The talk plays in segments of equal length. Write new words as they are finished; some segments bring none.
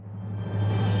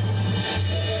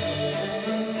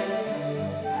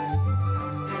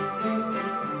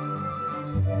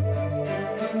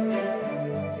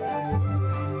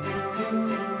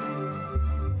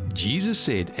Jesus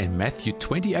said in Matthew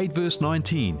 28 verse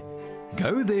 19,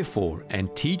 "Go therefore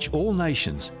and teach all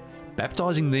nations,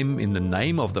 baptizing them in the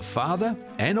name of the Father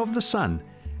and of the Son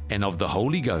and of the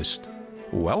Holy Ghost."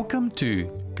 Welcome to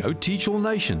Go Teach All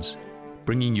Nations,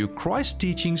 bringing you Christ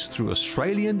teachings through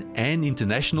Australian and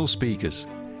international speakers.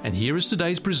 And here is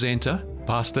today's presenter,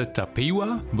 Pastor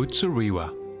Tapiwa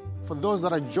Mutsuriwa. For those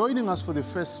that are joining us for the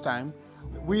first time,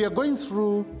 we are going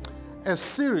through a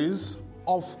series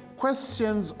of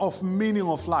questions of meaning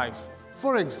of life.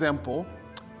 For example,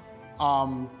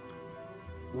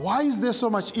 why is there so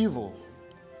much evil?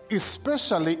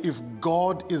 Especially if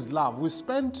God is love. We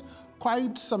spent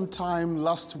quite some time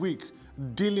last week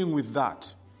dealing with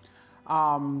that.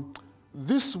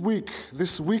 This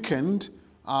weekend,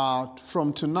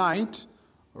 from tonight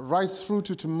right through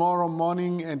to tomorrow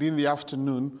morning and in the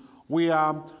afternoon, we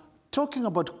are talking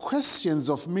about questions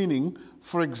of meaning.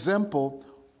 For example,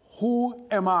 who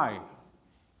am I?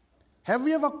 Have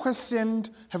you ever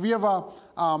questioned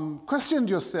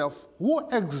yourself, who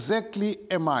exactly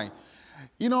am I?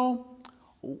 You know,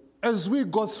 as we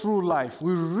go through life,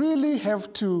 we really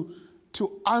have to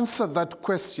answer that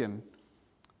question.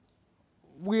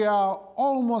 We are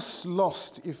almost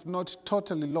lost, if not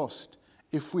totally lost,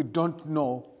 if we don't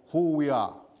know who we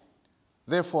are.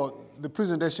 Therefore, the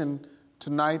presentation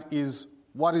tonight is,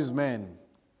 what is man?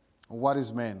 What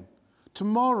is man?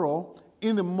 Tomorrow,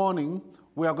 in the morning,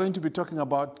 we are going to be talking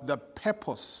about the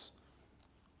purpose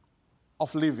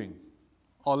of living,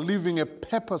 or living a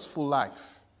purposeful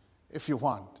life, if you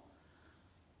want.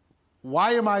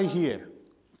 Why am I here?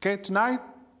 Okay, tonight,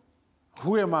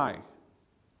 who am I?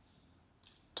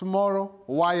 Tomorrow,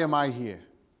 why am I here?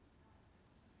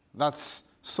 That's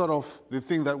sort of the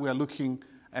thing that we are looking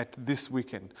at this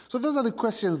weekend. So those are the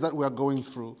questions that we are going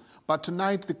through. But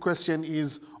tonight the question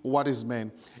is, what is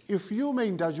man? If you may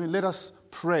indulge me, let us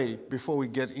pray before we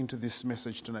get into this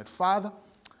message tonight. Father,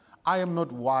 I am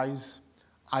not wise,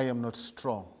 I am not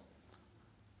strong.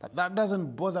 But that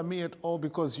doesn't bother me at all,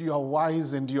 because you are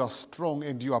wise and you are strong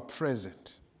and you are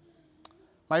present.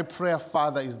 My prayer,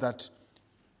 Father, is that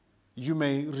you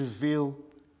may reveal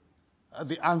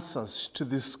the answers to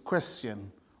this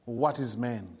question, what is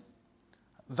man?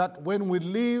 That when we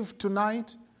leave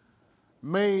tonight,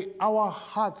 may our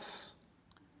hearts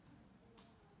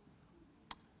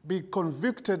be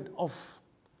convicted of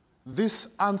this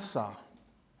answer,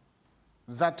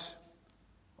 that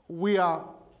we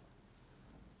are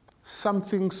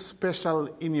something special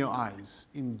in your eyes.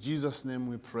 In Jesus' name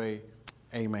we pray,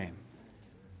 amen.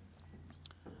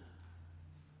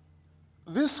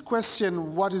 This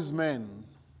question, what is man,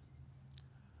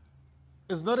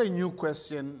 is not a new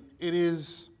question. It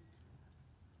is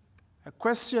a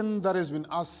question that has been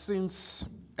asked since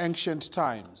ancient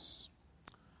times.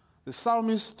 The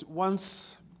psalmist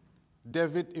once,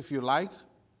 David, if you like,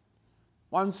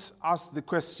 once asked the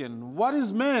question, what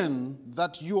is man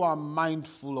that you are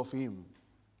mindful of him?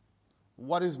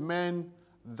 What is man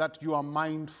that you are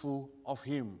mindful of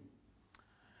him?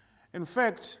 In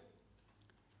fact,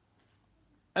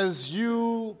 as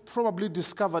you probably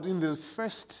discovered in the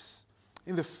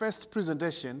first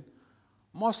presentation,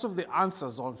 most of the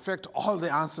answers, or in fact all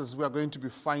the answers, we are going to be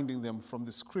finding them from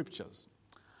the scriptures.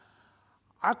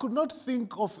 I could not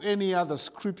think of any other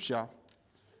scripture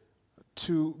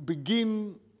to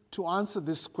begin to answer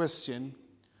this question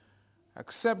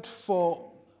except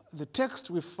for the text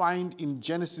we find in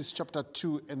Genesis chapter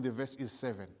 2 and the verse is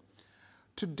 7.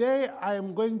 Today I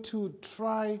am going to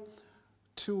try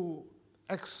to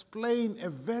explain a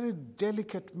very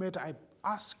delicate matter. I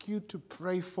ask you to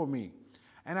pray for me,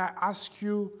 and I ask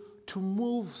you to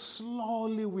move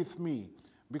slowly with me,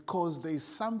 because there is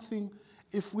something,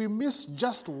 if we miss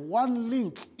just one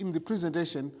link in the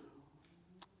presentation,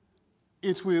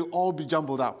 it will all be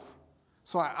jumbled up.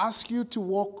 So I ask you to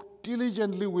walk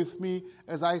diligently with me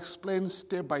as I explain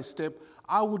step by step.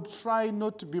 I would try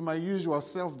not to be my usual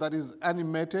self that is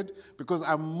animated, because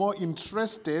I'm more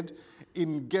interested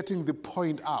in getting the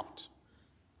point out.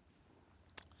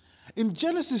 In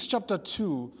Genesis chapter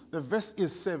 2, the verse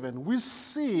is 7, we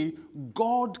see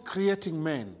God creating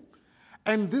man.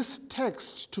 And this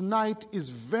text tonight is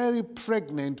very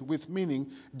pregnant with meaning.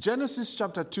 Genesis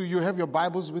chapter 2, you have your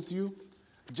Bibles with you?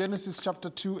 Genesis chapter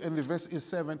 2 and the verse is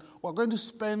 7. We're going to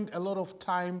spend a lot of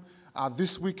time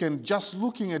this weekend just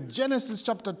looking at Genesis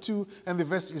chapter 2 and the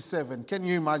verse is 7. Can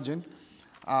you imagine?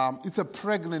 It's a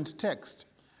pregnant text.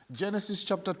 Genesis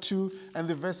chapter 2 and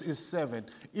the verse is 7.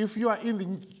 If you are in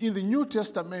the New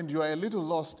Testament, you are a little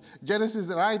lost. Genesis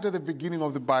is right at the beginning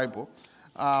of the Bible,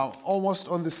 almost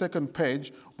on the second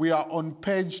page. We are on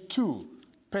page 2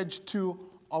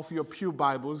 of your Pew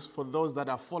Bibles, for those that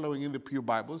are following in the Pew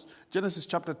Bibles, Genesis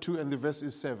chapter 2 and the verse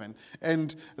is 7.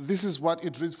 And this is what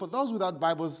it reads. For those without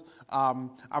Bibles,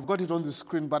 I've got it on the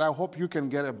screen, but I hope you can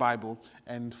get a Bible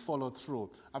and follow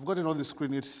through. I've got it on the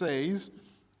screen. It says,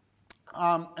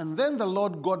 and then the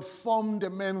Lord God formed a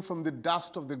man from the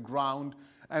dust of the ground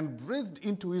and breathed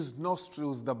into his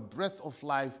nostrils the breath of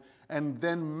life, and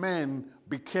then man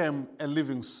became a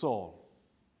living soul.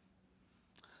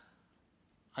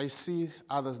 I see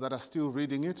others that are still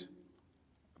reading it.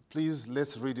 Please,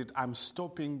 let's read it. I'm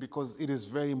stopping because it is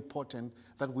very important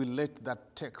that we let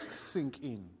that text sink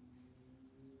in.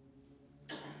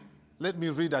 Let me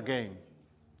read again,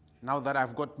 now that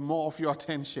I've got more of your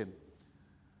attention.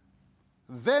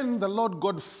 Then the Lord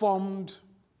God formed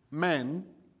man,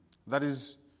 that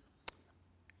is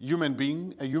a human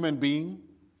being,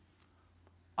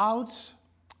 out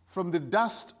from the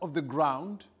dust of the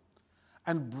ground,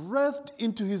 and breathed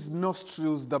into his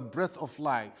nostrils the breath of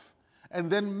life. And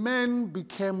then man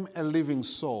became a living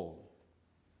soul.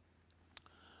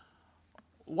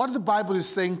 What the Bible is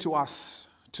saying to us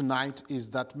tonight is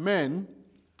that man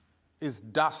is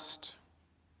dust.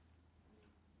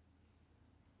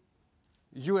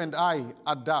 You and I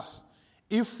are dust.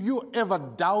 If you ever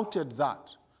doubted that,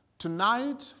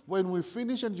 tonight when we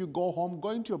finish and you go home,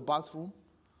 go into your bathroom,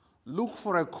 look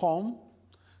for a comb,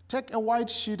 take a white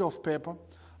sheet of paper,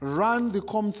 run the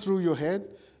comb through your head.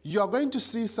 You are going to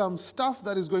see some stuff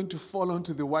that is going to fall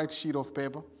onto the white sheet of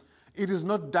paper. It is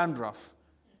not dandruff.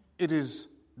 It is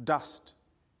dust.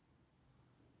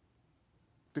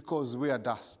 Because we are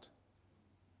dust.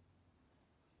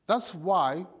 That's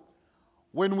why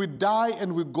when we die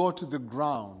and we go to the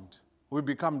ground, we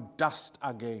become dust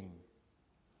again.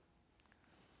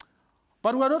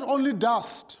 But we're not only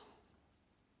dust.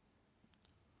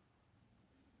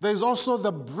 There's also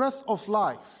the breath of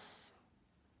life.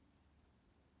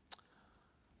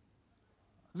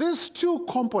 These two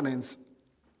components,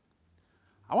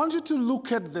 I want you to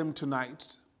look at them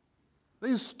tonight.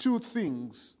 These two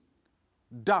things.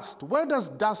 Dust. Where does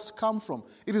dust come from?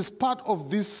 It is part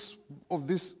of this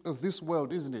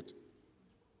world, isn't it?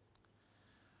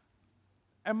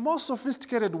 A more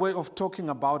sophisticated way of talking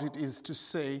about it is to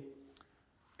say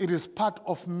it is part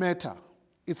of matter.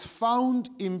 It's found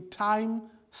in time,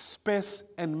 space,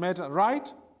 and matter,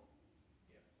 right?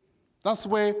 That's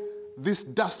where this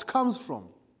dust comes from.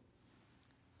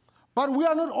 But we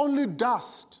are not only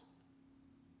dust.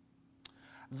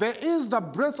 There is the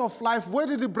breath of life. Where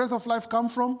did the breath of life come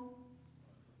from?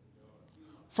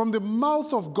 From the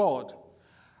mouth of God.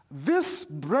 This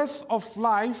breath of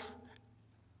life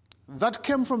that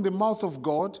came from the mouth of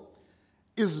God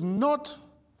is not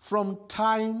from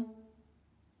time,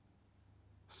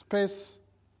 space,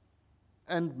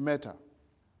 and matter.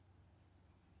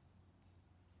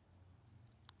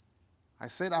 I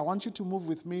said I want you to move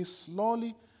with me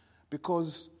slowly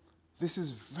because this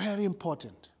is very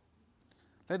important.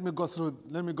 Let me go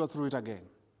through it again.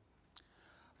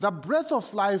 The breath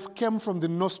of life came from the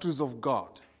nostrils of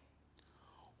God,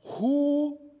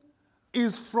 who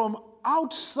is from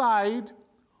outside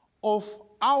of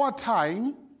our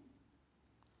time,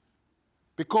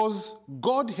 because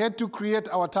God had to create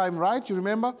our time, right? You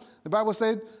remember? The Bible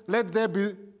said, let there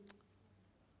be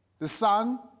the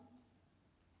sun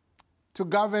to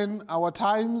govern our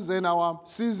times and our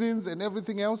seasons and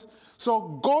everything else.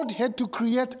 So God had to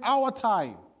create our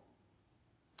time.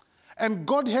 And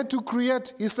God had to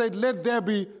create, he said, let there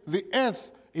be the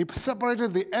earth. He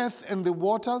separated the earth and the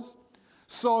waters.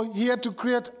 So he had to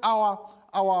create our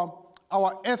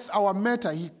earth, our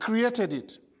matter. He created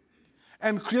it.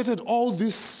 And created all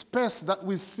this space that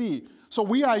we see. So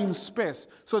we are in space.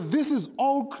 So this is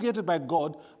all created by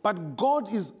God. But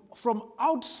God is from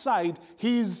outside.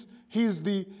 He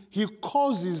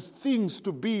causes things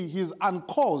to be. He's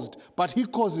uncaused, but he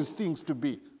causes things to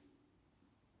be.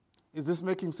 Is this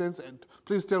making sense? And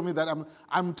please tell me that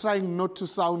I'm trying not to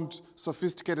sound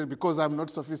sophisticated because I'm not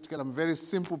sophisticated. I'm a very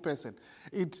simple person.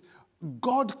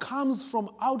 God comes from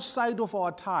outside of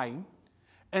our time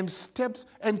and steps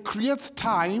and creates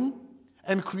time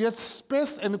and creates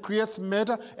space and creates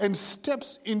matter and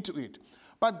steps into it.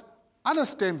 But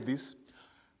understand this.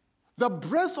 The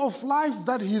breath of life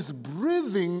that he's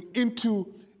breathing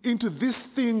into this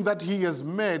thing that he has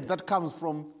made that comes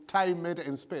from time, matter,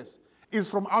 and space is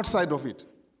from outside of it.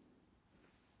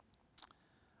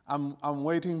 I'm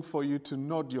waiting for you to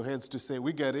nod your heads to say,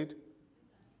 we get it.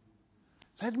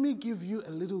 Let me give you a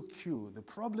little cue. The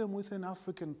problem with an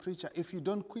African preacher, if you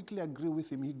don't quickly agree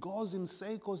with him, he goes in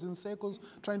circles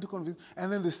trying to convince,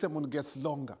 and then the sermon gets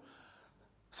longer.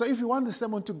 So if you want the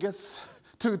sermon to get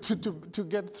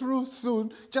through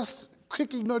soon, just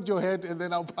quickly nod your head and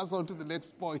then I'll pass on to the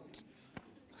next point.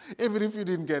 Even if you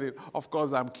didn't get it. Of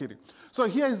course, I'm kidding. So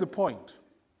here is the point.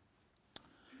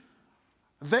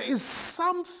 There is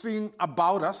something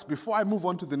about us, before I move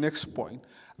on to the next point,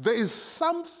 there is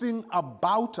something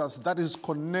about us that is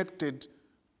connected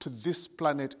to this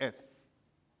planet Earth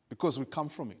because we come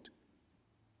from it.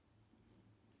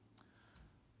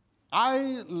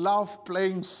 I love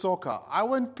playing soccer. I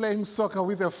went playing soccer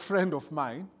with a friend of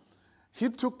mine. He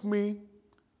took me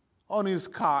on his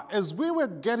car. As we were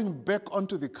getting back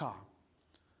onto the car,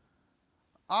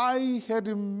 I heard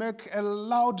him make a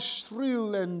loud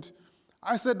shrill and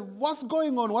I said, "What's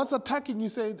going on? What's attacking?" He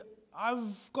said,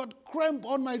 "I've got cramp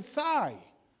on my thigh."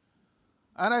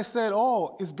 And I said,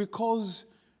 "Oh, it's because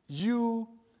you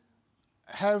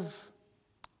have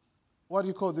what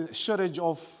you call the shortage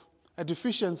of a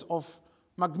deficiency of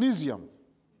magnesium."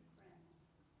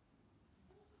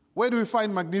 Where do we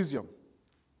find magnesium?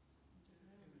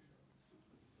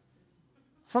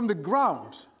 From the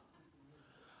ground.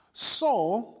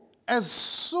 So, as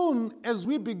soon as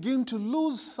we begin to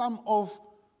lose some of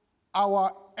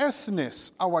our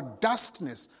earthness, our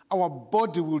dustness, our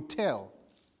body will tell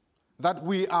that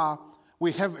we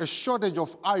have a shortage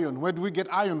of iron. Where do we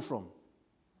get iron from?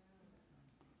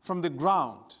 From the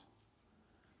ground.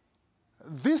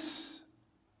 This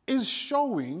is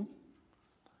showing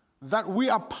that we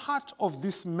are part of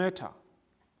this matter.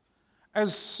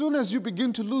 As soon as you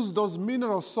begin to lose those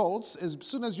mineral salts, as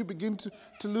soon as you begin to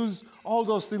lose all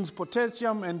those things,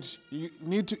 potassium, and you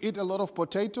need to eat a lot of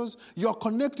potatoes, you're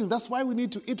connecting. That's why we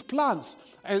need to eat plants.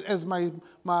 As my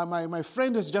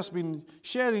friend has just been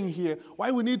sharing here,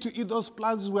 why we need to eat those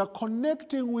plants is we are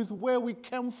connecting with where we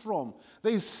came from.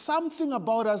 There is something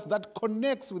about us that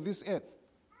connects with this earth.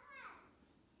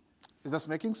 Is that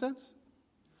making sense?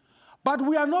 But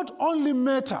we are not only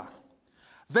matter.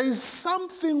 There is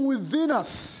something within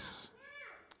us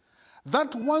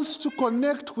that wants to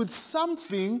connect with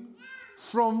something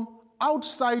from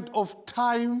outside of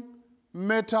time,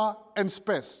 matter, and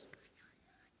space.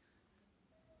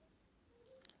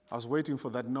 I was waiting for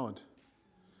that nod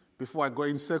before I go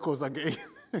in circles again.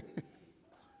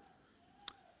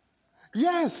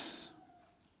 Yes.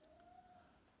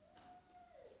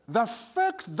 The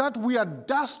fact that we are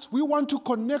dust, we want to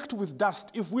connect with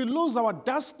dust. If we lose our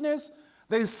dustness,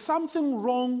 there is something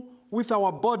wrong with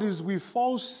our bodies. We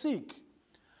fall sick.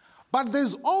 But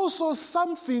there's also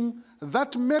something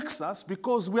that makes us,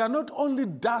 because we are not only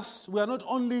dust, we are not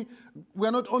only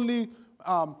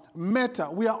matter.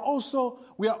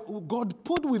 God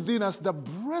put within us the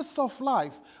breath of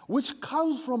life, which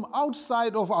comes from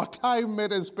outside of our time,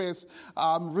 matter, and space.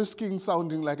 I'm risking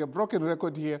sounding like a broken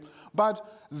record here, but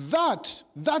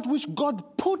that which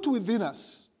God put within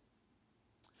us,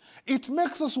 it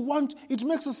makes us want, it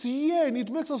makes us yearn, it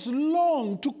makes us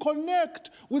long to connect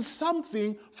with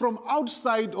something from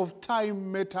outside of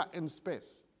time, matter, and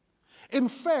space. In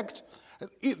fact,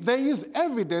 there is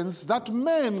evidence that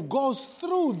man goes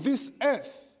through this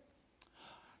earth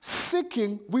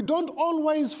seeking. We don't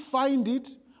always find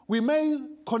it. We may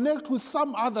connect with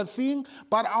some other thing,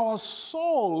 but our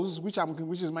souls, which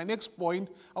is my next point,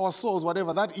 our souls,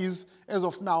 whatever that is as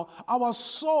of now, our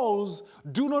souls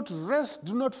do not rest,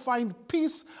 do not find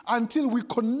peace until we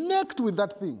connect with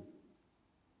that thing.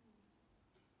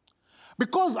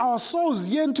 Because our souls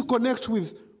yearn to connect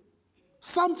with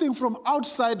something from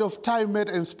outside of time,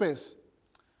 matter, and space.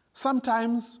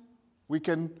 Sometimes we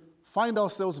can find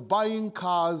ourselves buying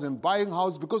cars and buying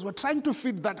houses because we're trying to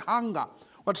feed that hunger.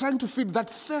 We're trying to feed that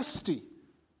thirsty.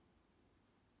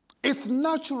 It's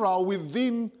natural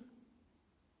within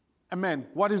a man.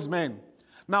 What is man?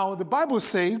 Now, the Bible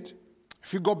said,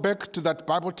 if you go back to that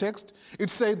Bible text,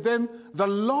 it said, "Then the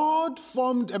Lord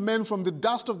formed a man from the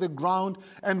dust of the ground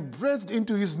and breathed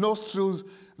into his nostrils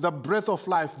the breath of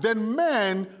life. Then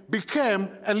man became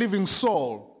a living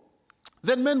soul."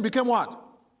 Then man became what?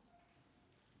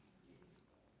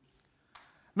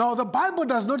 Now, the Bible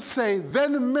does not say,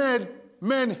 "Then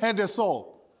man had a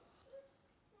soul."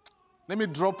 Let me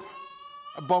drop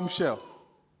a bombshell.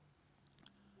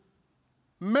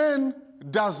 Man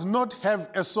does not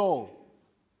have a soul.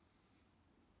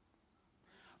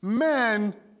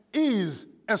 Man is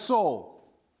a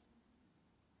soul.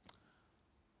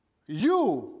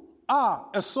 You are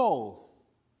a soul.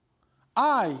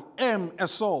 I am a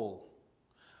soul.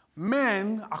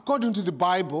 Man, according to the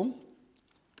Bible,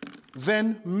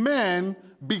 then man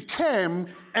became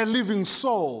a living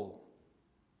soul.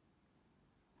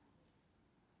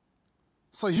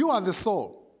 So you are the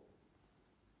soul.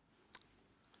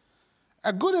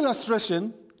 A good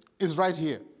illustration is right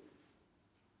here.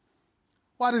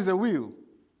 What is a wheel?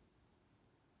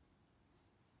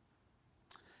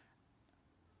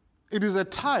 It is a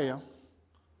tire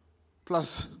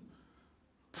plus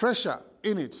pressure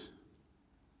in it,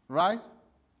 right?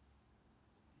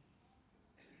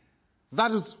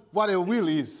 That is what a wheel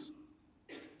is.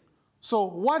 So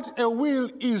what a wheel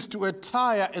is to a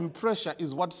tire and pressure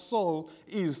is what soul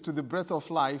is to the breath of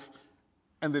life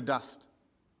and the dust.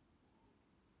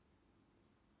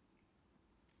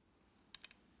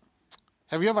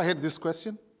 Have you ever heard this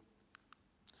question?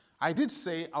 I did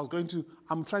say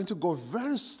I'm trying to go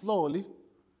very slowly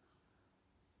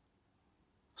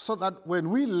so that when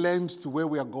we land to where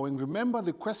we are going, remember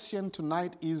the question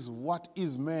tonight is, what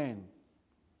is man?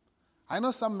 I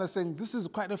know some are saying this is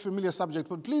quite a familiar subject,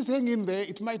 but please hang in there.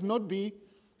 It might not be.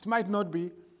 It might not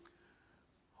be.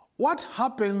 What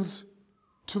happens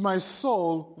to my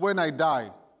soul when I die?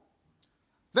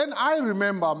 Then I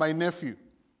remember my nephew.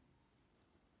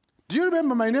 Do you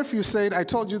remember my nephew said, I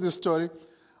told you this story,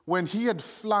 when he had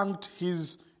flunked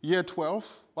his year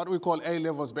 12, what we call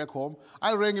A-levels back home,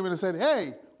 I rang him and I said,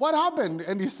 hey, what happened?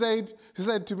 And he said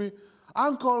to me,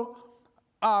 Uncle,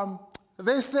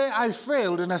 they say I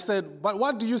failed. And I said, but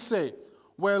what do you say?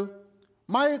 Well,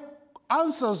 my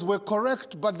answers were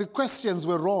correct, but the questions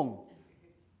were wrong.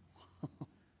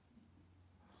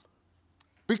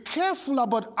 Be careful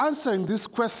about answering this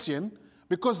question,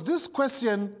 because this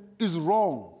question is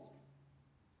wrong.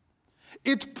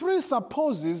 It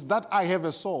presupposes that I have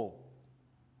a soul.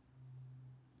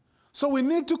 So we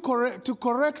need to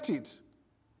correct it.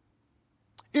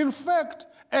 In fact,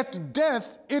 at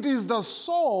death, it is the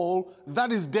soul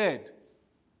that is dead.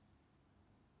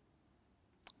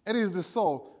 It is the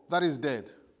soul that is dead.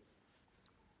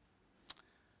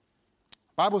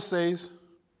 Bible says,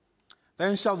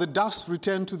 then shall the dust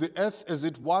return to the earth as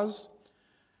it was,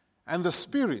 and the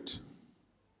spirit.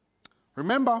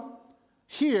 Remember,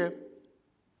 here,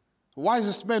 the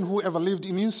wisest man who ever lived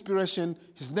in inspiration,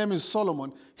 his name is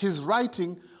Solomon. He's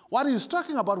writing, what he's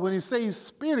talking about when he says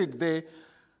spirit there,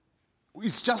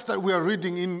 it's just that we are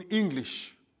reading in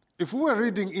English. If we were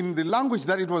reading in the language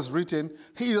that it was written,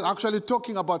 he is actually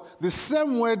talking about the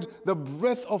same word, the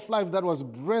breath of life that was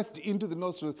breathed into the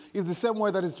nostrils, is the same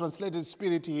word that is translated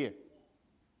spirit here.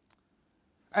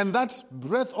 And that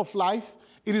breath of life,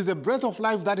 it is a breath of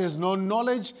life that has no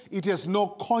knowledge, it has no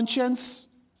conscience.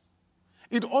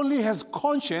 It only has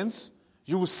conscience,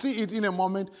 you will see it in a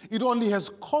moment, it only has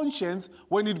conscience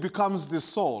when it becomes the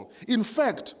soul. In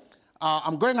fact,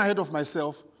 I'm going ahead of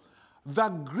myself, the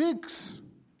Greeks,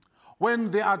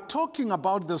 when they are talking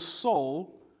about the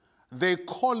soul, they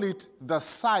call it the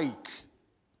psyche.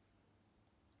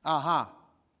 Do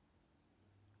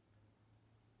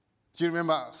you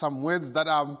remember some words that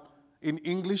are in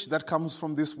English that comes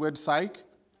from this word psyche?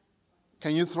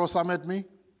 Can you throw some at me?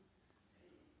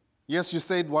 Yes, you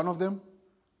said one of them.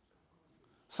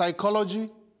 Psychology,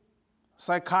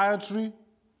 psychiatry.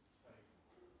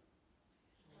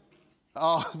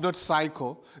 Oh, not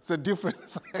psycho. It's a different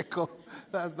cycle.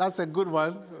 That's a good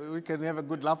one. We can have a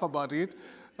good laugh about it.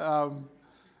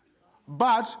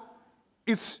 But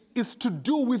it's to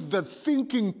do with the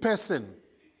thinking person,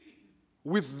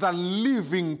 with the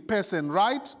living person,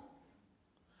 right?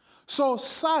 So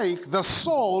psyche, the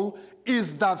soul,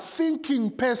 is the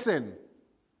thinking person.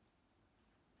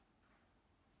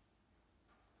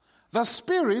 The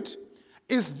spirit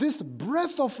is this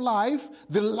breath of life,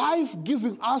 the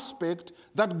life-giving aspect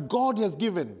that God has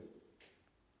given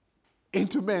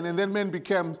into man, and then man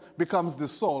becomes the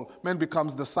soul, man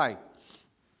becomes the psyche.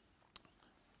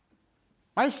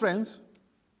 My friends,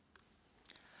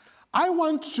 I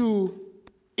want to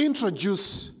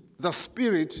introduce the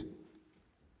spirit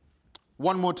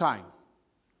one more time.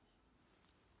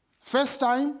 First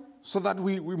time, so that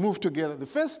we move together. The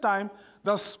first time,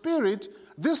 the spirit,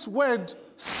 this word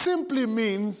simply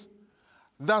means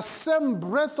the same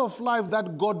breath of life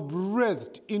that God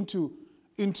breathed into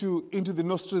the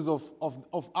nostrils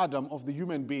of Adam, of the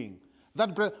human being.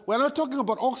 That breath, we're not talking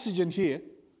about oxygen here,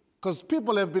 because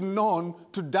people have been known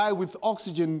to die with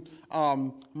oxygen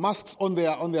masks on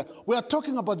their. We are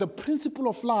talking about the principle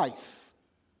of life.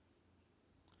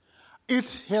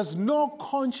 It has no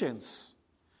conscience.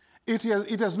 It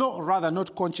has no, rather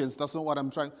not conscience, that's not what I'm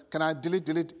trying. Can I delete?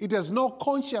 It has no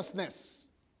consciousness.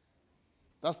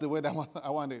 That's the word I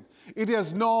wanted. It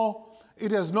has no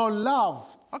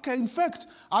love. Okay, in fact,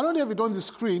 I don't have it on the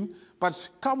screen, but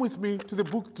come with me to the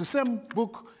book, the same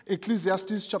book,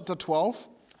 Ecclesiastes chapter 12,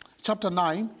 chapter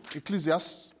 9,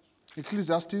 Ecclesiastes.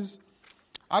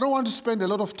 I don't want to spend a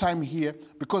lot of time here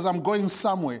because I'm going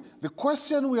somewhere. The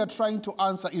question we are trying to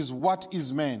answer is, what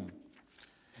is man?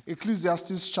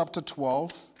 Ecclesiastes chapter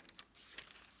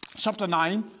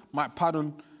 9,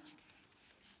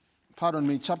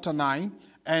 chapter 9,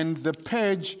 and the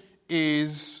page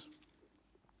is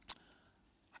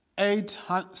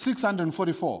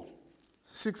 644.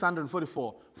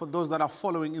 644, for those that are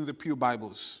following in the Pew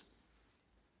Bibles.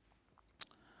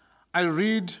 I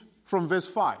read from verse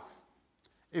 5.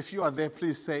 If you are there,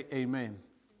 please say amen.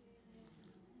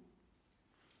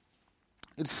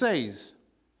 It says,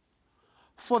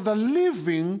 "For the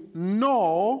living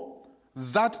know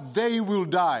that they will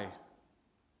die."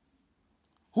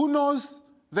 Who knows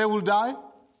they will die?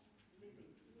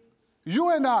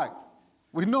 You and I.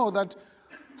 We know that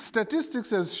statistics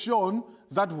has shown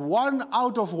that 1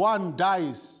 out of 1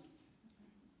 dies.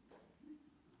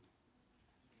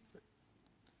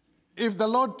 If the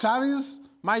Lord tarries,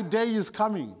 my day is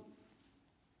coming.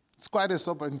 It's quite a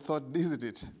sobering thought, isn't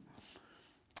it?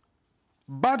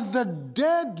 But the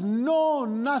dead know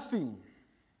nothing.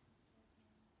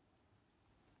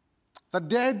 The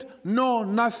dead know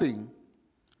nothing,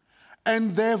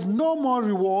 and they have no more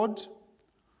reward,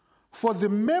 for the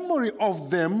memory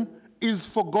of them is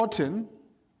forgotten.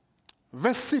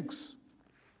 Verse 6.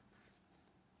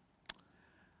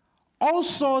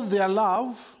 Also their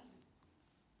love,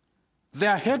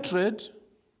 their hatred,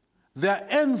 their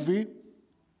envy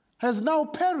has now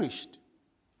perished.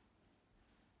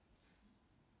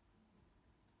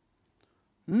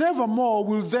 Nevermore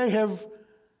will they have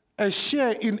a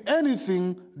share in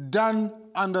anything done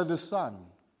under the sun.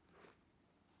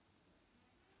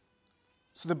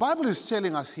 So the Bible is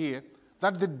telling us here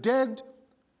that the dead,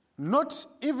 not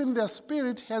even their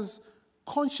spirit, has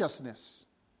consciousness.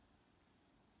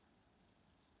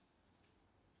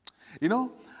 You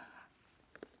know,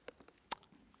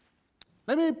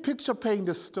 let me picture paint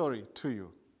the story to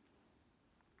you.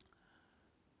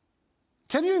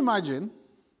 Can you imagine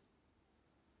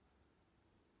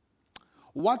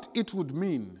what it would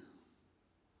mean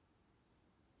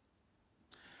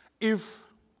if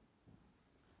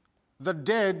the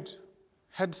dead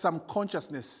had some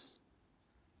consciousness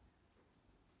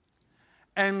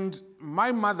and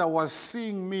my mother was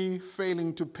seeing me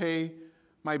failing to pay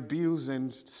my bills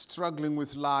and struggling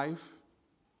with life,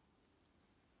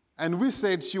 and we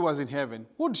said she was in heaven?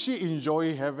 Would she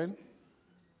enjoy heaven?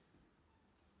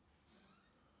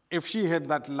 If she had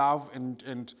that love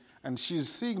and she's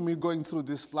seeing me going through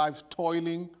this life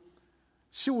toiling,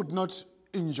 she would not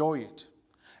enjoy it.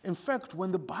 In fact,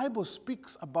 when the Bible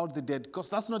speaks about the dead, because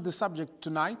that's not the subject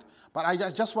tonight, but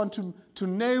I just want to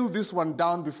nail this one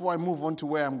down before I move on to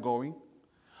where I'm going.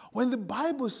 When the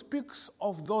Bible speaks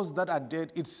of those that are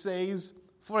dead, it says,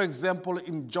 for example,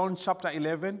 in John chapter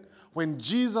 11, when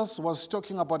Jesus was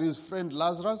talking about his friend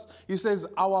Lazarus, he says,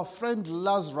 "Our friend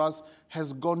Lazarus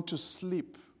has gone to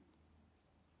sleep."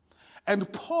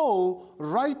 And Paul,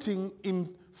 writing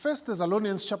in 1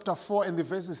 Thessalonians chapter 4 and the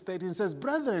verses 13, says,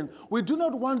 "Brethren, we do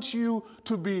not want you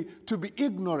to be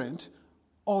ignorant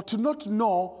or to not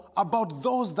know about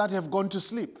those that have gone to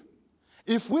sleep.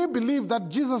 If we believe that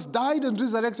Jesus died and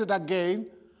resurrected again,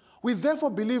 we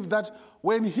therefore believe that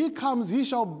when he comes, he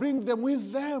shall bring them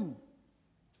with them.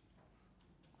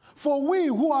 For we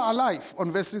who are alive,"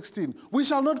 on verse 16, "we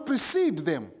shall not precede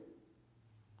them.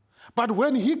 But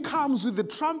when he comes with the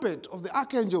trumpet of the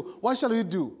archangel, what shall we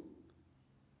do?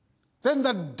 Then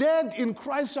the dead in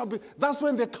Christ shall be," that's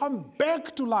when they come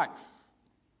back to life.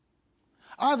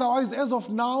 Otherwise, as of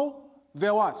now,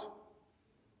 they're what?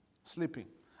 Sleeping.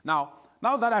 Now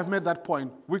that I've made that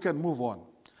point, we can move on.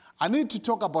 I need to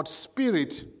talk about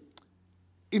spirit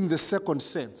in the second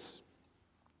sense.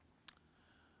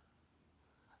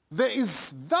 There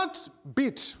is that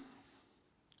bit.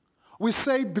 We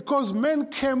say because men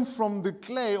came from the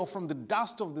clay or from the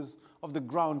dust of the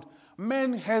ground,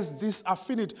 man has this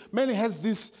affinity, man has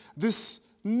this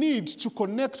need to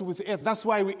connect with the earth. That's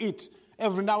why we eat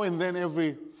every now and then,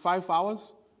 every 5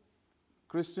 hours.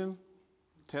 Christian,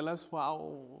 tell us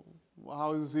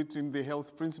how is it in the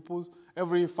health principles?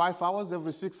 Every 5 hours,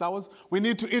 every 6 hours, we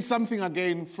need to eat something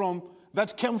again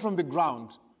that came from the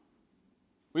ground.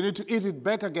 We need to eat it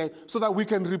back again so that we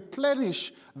can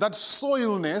replenish that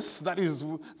soilness that is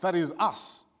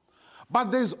us.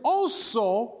 But there's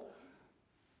also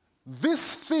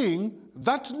this thing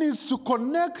that needs to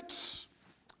connect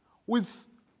with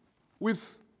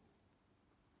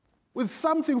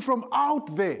something from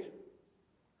out there.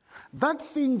 That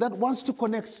thing that wants to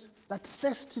connect, that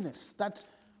thirstiness,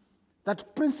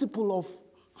 that principle of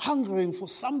hungering for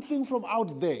something from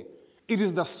out there, it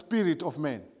is the spirit of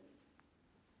man.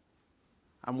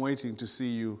 I'm waiting to see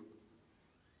you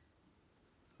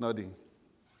nodding.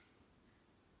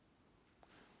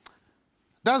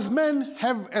 Does man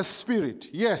have a spirit?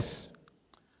 Yes.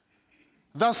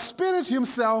 The Spirit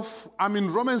himself, I'm in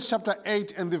Romans chapter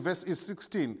 8 and the verse is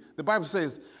 16. The Bible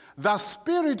says, the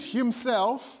Spirit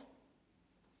himself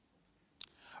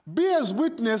bears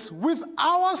witness with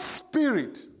our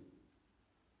spirit.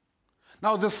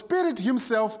 Now, the Spirit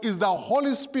himself is the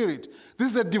Holy Spirit.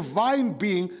 This is a divine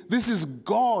being. This is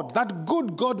God, that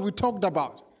good God we talked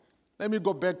about. Let me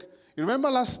go back. You remember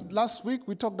last week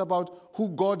we talked about who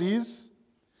God is?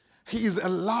 He is a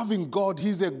loving God.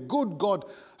 He's a good God,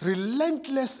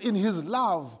 relentless in his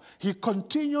love. He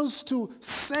continues to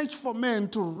search for men,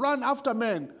 to run after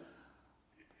men.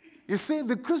 You see,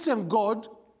 the Christian God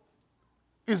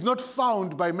is not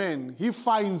found by men. He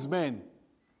finds men.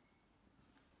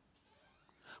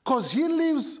 Because he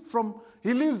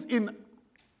lives in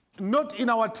not in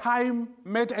our time,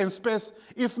 matter, and space.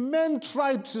 If men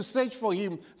tried to search for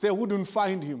him, they wouldn't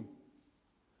find him.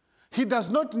 He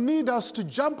does not need us to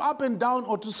jump up and down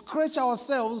or to scratch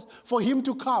ourselves for him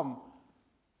to come.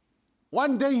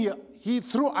 One day he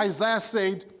through Isaiah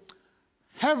said,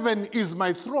 heaven is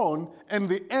my throne and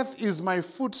the earth is my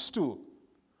footstool.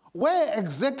 Where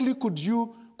exactly could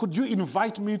you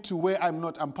invite me to where I'm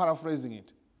not? I'm paraphrasing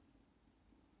it.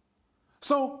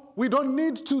 So we don't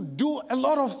need to do a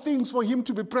lot of things for him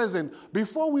to be present.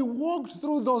 Before we walked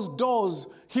through those doors,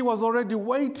 he was already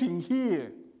waiting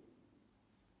here.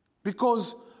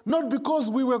 Not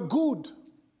because we were good.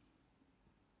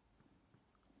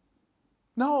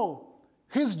 No,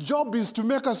 his job is to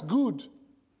make us good.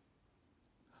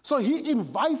 So he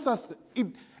invites us.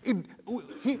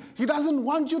 He doesn't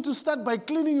want you to start by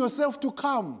cleaning yourself to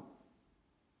come.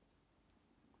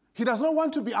 He does not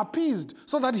want to be appeased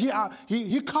so that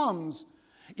he comes.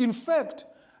 In fact,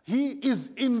 he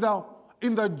is in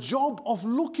the job of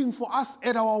looking for us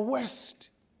at our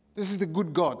worst. This is the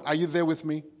good God. Are you there with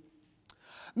me?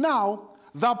 Now,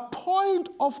 the point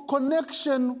of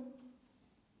connection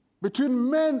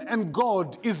between man and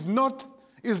God is not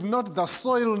the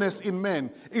soilness in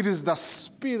man. It is the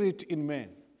spirit in man.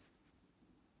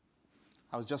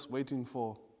 I was just waiting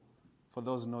for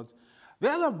those notes. The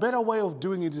other better way of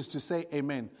doing it is to say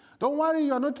amen. Don't worry,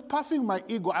 you are not puffing my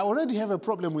ego. I already have a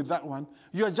problem with that one.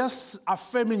 You are just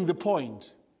affirming the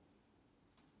point.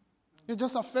 You're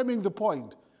just affirming the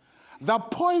point. The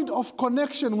point of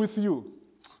connection with you.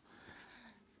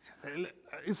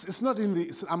 It's not in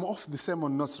I'm off the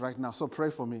sermon notes right now, so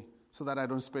pray for me so that I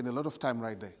don't spend a lot of time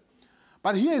right there.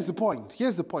 But here's the point.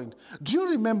 Do you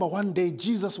remember one day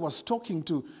Jesus was talking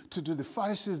to the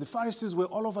Pharisees? The Pharisees were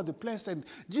all over the place, and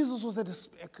Jesus was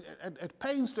at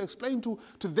pains to explain to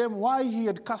them why he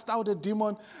had cast out a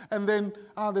demon. And then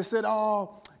they said,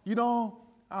 you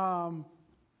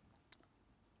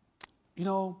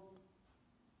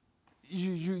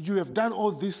have done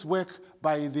all this work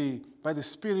by the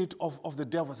spirit of the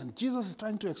devils. And Jesus is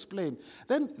trying to explain.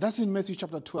 Then that's in Matthew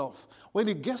chapter 12. When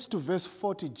it gets to verse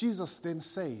 40, Jesus then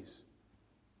says,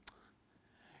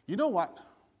 you know what?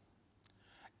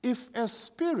 If a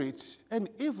spirit, an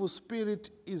evil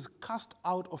spirit, is cast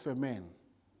out of a man,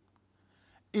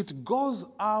 it goes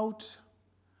out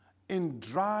in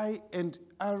dry and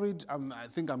arid, I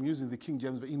think I'm using the King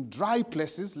James, but in dry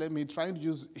places. Let me try and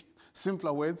use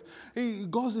simpler words. He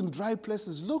goes in dry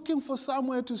places looking for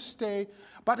somewhere to stay.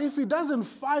 But if he doesn't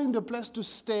find a place to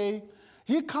stay,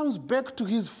 he comes back to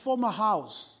his former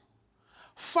house.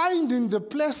 Finding the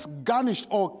place garnished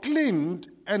or cleaned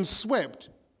and swept,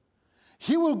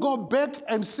 he will go back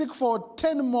and seek for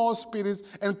 10 more spirits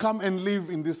and come and live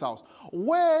in this house.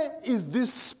 Where is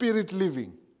this spirit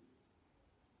living?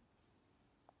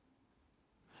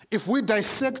 If we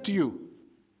dissect you,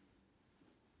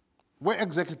 where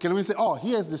exactly can we say, oh,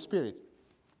 here's the spirit?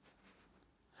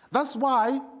 That's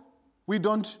why we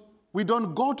don't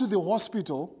go to the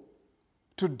hospital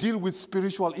to deal with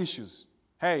spiritual issues.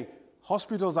 Hey,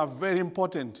 hospitals are very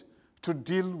important to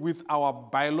deal with our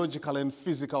biological and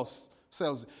physical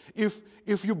selves.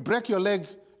 If you break your leg,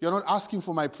 you're not asking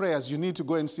for my prayers. You need to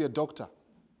go and see a doctor.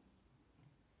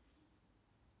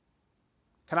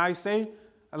 Can I say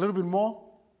a little bit more?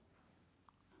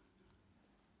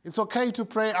 It's okay to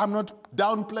pray. I'm not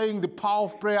downplaying the power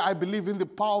of prayer. I believe in the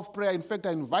power of prayer. In fact,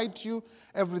 I invite you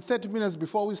every 30 minutes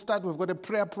before we start. We've got a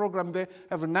prayer program there.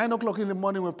 Every 9 o'clock in the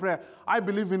morning we pray. I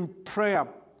believe in prayer.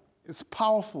 It's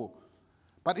powerful.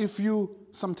 But if you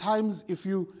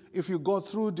go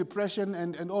through depression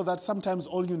and all that, sometimes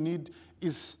all you need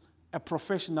is a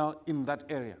professional in that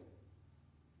area.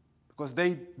 Because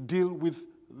they deal with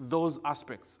those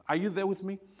aspects. Are you there with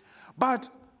me? But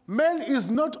man is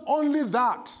not only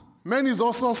that. Man is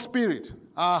also spirit.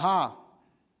 Man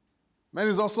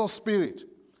is also spirit.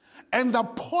 And the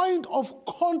point of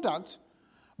contact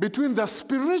between the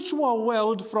spiritual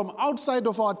world from outside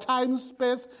of our time,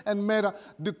 space, and matter.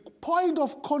 The point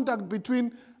of contact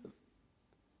between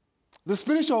the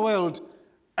spiritual world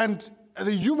and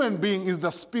the human being is the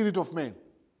spirit of man.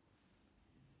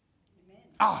 Amen.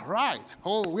 Ah, right.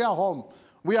 Oh, we are home.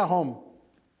 We are home.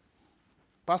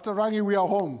 Pastor Rangi, we are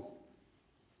home.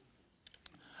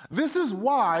 This is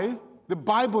why the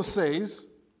Bible says,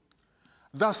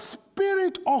 the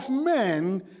spirit of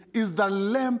man is the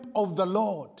lamp of the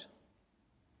Lord,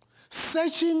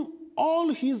 searching all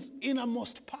his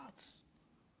innermost parts.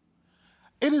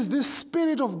 It is this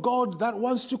Spirit of God that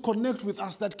wants to connect with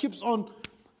us, that keeps on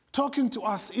talking to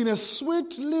us in a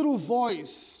sweet little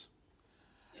voice.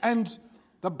 And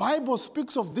the Bible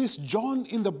speaks of this. John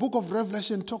in the book of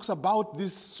Revelation talks about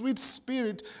this sweet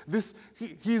spirit.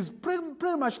 He's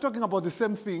pretty much talking about the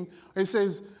same thing. He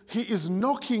says he is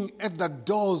knocking at the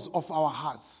doors of our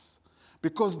hearts.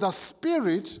 Because the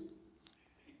Spirit,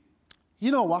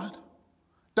 you know what,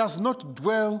 does not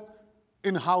dwell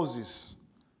in houses.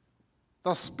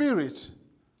 The Spirit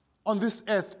on this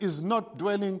earth is not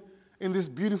dwelling in this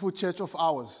beautiful church of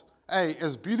ours. Hey,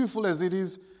 as beautiful as it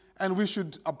is, and we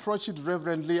should approach it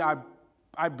reverently,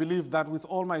 I believe that with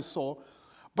all my soul.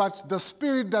 But the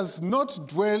Spirit does not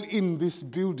dwell in this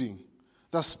building.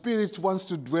 The Spirit wants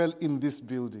to dwell in this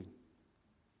building.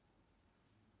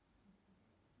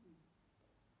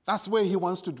 That's where he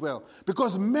wants to dwell.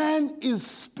 Because man is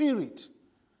spirit.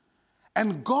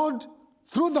 And God,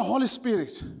 through the Holy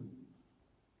Spirit,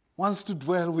 wants to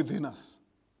dwell within us.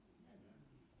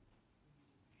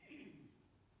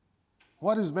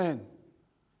 What is man?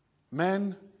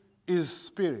 Man is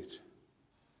spirit.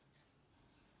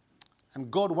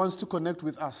 And God wants to connect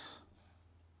with us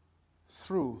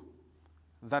through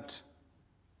that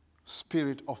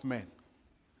spirit of man.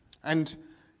 And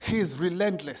he is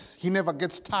relentless. He never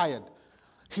gets tired.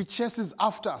 He chases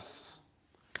after us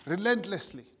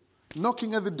relentlessly,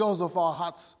 knocking at the doors of our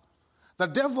hearts. The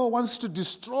devil wants to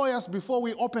destroy us before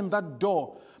we open that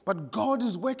door. But God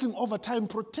is working overtime,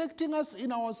 protecting us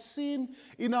in our sin,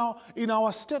 in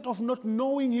our state of not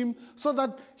knowing him, so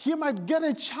that he might get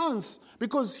a chance.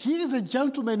 Because he is a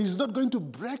gentleman. He's not going to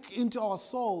break into our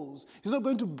souls. He's not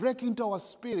going to break into our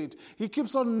spirit. He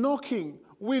keeps on knocking.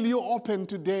 Will you open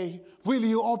today? Will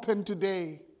you open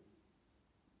today?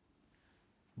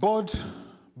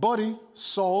 Body,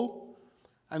 soul,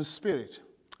 and spirit.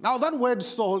 Now that word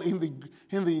soul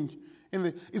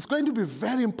it's going to be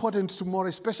very important tomorrow,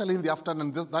 especially in the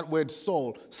afternoon. That word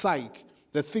soul, psyche,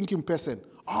 the thinking person.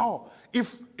 Oh,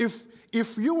 if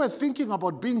you were thinking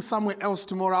about being somewhere else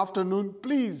tomorrow afternoon,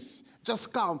 please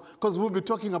just come, because we'll be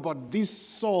talking about this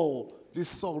soul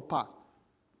part.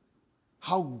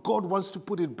 How God wants to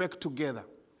put it back together.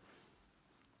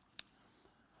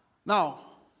 Now,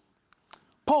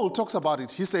 Paul talks about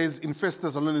it. He says in 1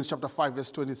 Thessalonians chapter 5,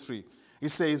 verse 23, he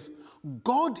says,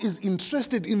 God is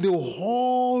interested in the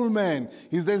whole man.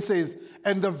 He then says,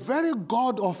 and the very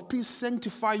God of peace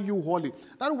sanctify you wholly.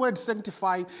 That word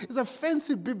sanctify is a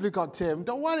fancy biblical term.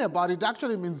 Don't worry about it. It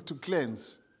actually means to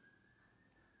cleanse.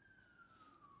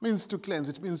 It means to cleanse.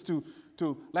 It means to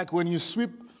like when you sweep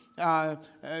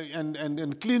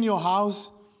and clean your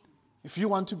house. If you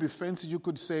want to be fancy, you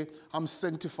could say, I'm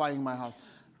sanctifying my house.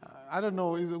 I don't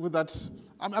know, with that,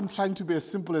 I'm trying to be as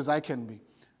simple as I can be.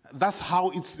 That's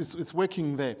how it's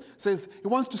working there. It says he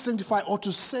wants to sanctify or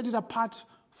to set it apart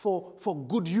for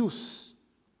good use,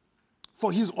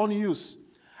 for his own use.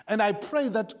 And I pray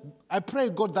God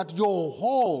that your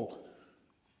whole,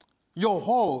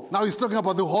 now he's talking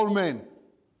about the whole man.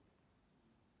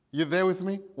 You there with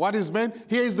me? What is man?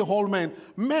 Here is the whole man.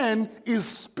 Man is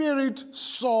spirit,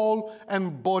 soul,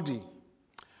 and body.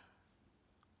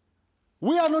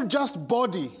 We are not just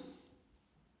body,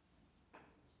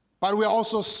 but we are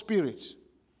also spirit.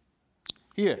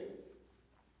 Here,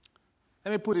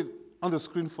 let me put it on the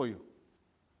screen for you.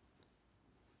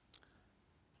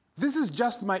 This is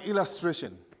just my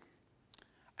illustration,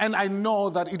 and I know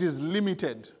that it is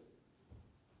limited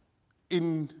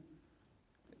in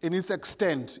its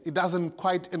extent. It doesn't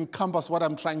quite encompass what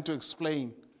I'm trying to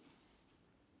explain.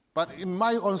 But in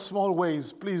my own small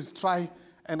ways, please try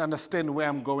and understand where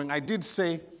I'm going. I did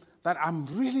say that I'm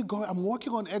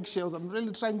walking on eggshells. I'm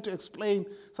really trying to explain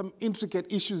some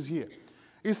intricate issues here.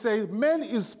 It says man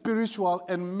is spiritual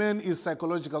and man is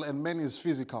psychological and man is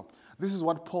physical. This is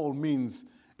what Paul means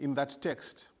in that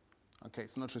text. Okay,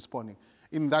 it's not responding.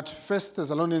 In that 1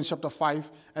 Thessalonians chapter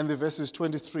 5 and the verses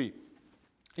 23.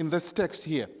 In this text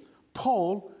here,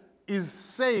 Paul is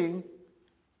saying,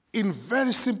 in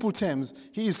very simple terms,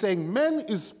 he is saying man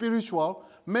is spiritual,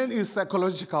 man is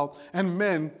psychological, and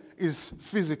man is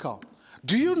physical.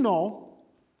 Do you know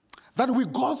that we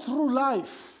go through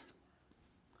life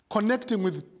connecting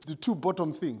with the two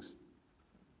bottom things.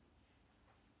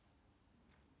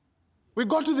 We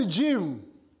go to the gym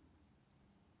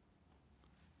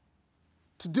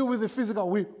to deal with the physical.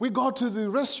 We go to the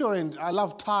restaurant. I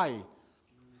love Thai.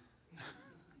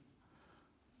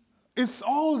 It's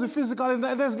all the physical, and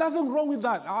there's nothing wrong with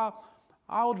that.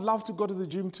 I would love to go to the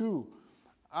gym too.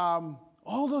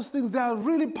 All those things, they are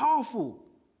really powerful.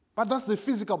 But that's the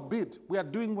physical bit. We are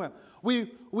doing well.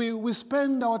 We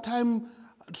spend our time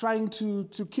trying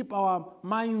to keep our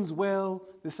minds well,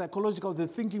 the psychological, the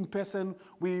thinking person.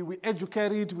 We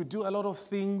educate it, we do a lot of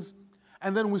things,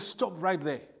 and then we stop right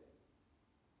there.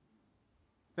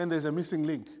 Then there's a missing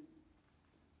link.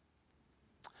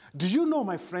 Do you know,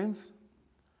 my friends,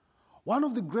 one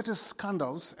of the greatest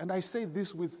scandals, and I say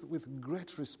this with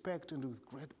great respect and with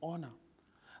great honor,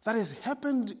 that has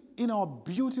happened in our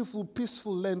beautiful,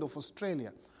 peaceful land of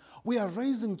Australia. We are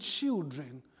raising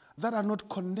children that are not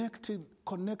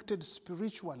connected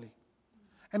spiritually.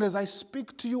 And as I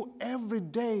speak to you every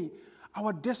day,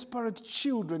 our desperate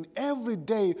children, every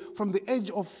day from the age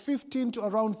of 15 to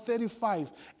around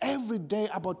 35, every day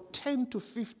about 10 to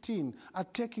 15 are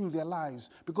taking their lives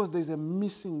because there's a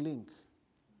missing link.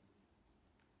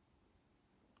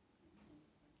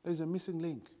 There's a missing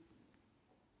link.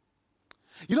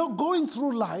 You know, going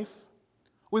through life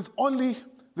with only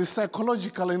the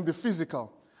psychological and the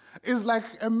physical is like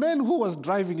a man who was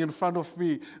driving in front of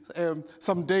me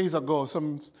some days ago,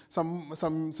 some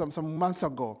months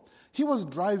ago. He was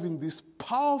driving this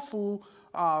powerful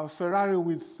Ferrari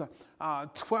with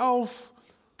 12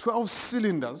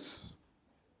 cylinders.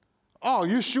 Oh,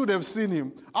 you should have seen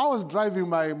him. I was driving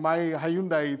my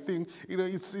Hyundai thing. You know,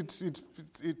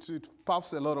 it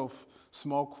puffs a lot of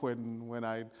smoke when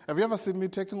I... Have you ever seen me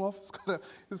taking off?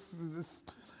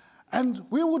 And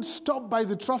we would stop by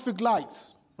the traffic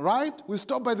lights, right? We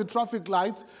stop by the traffic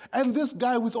lights, and this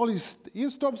guy with all he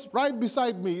stops right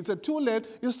beside me. It's a two-lane.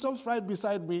 He stops right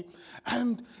beside me,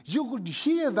 and you could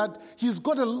hear that he's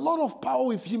got a lot of power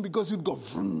with him because he'd go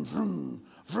vroom, vroom,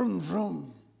 vroom,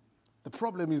 vroom. The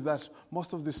problem is that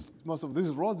most of these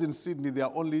roads in Sydney, they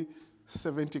are only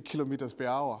 70 kilometers per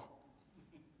hour.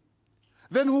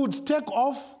 Then we would take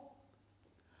off.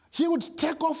 He would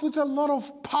take off with a lot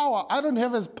of power. I don't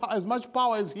have as much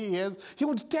power as he has. He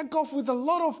would take off with a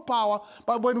lot of power,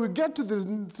 but when we get to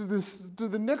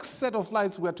the next set of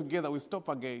lights, we're together, we stop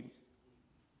again.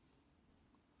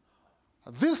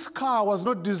 This car was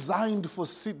not designed for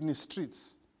Sydney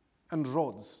streets and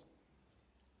roads.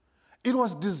 It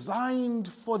was designed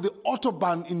for the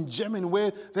Autobahn in Germany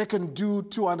where they can do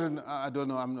 200, I don't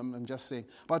know, I'm just saying,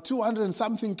 but 200 and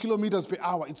something kilometers per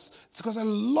hour. It's got a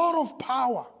lot of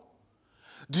power.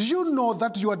 Do you know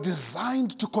that you are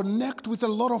designed to connect with a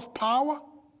lot of power?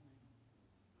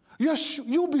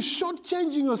 You'll be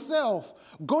shortchanging yourself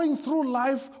going through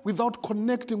life without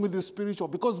connecting with the spiritual,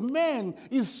 because man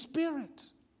is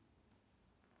spirit.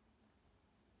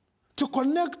 To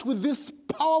connect with this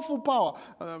powerful power.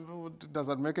 Does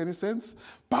that make any sense?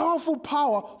 Powerful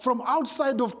power from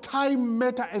outside of time,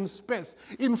 matter, and space.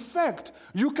 In fact,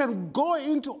 you can go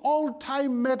into all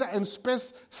time, matter, and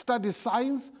space, study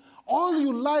science. All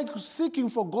you like seeking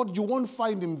for God, you won't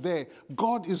find him there.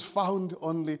 God is found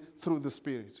only through the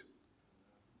Spirit.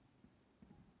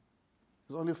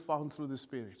 He's only found through the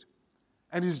Spirit.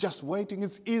 And he's just waiting.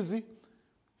 It's easy.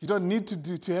 You don't need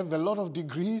to have a lot of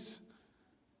degrees.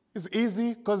 It's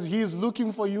easy because he is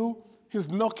looking for you. He's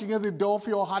knocking at the door of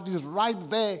your heart. He's right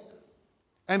there.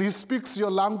 And he speaks your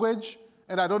language.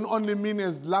 And I don't only mean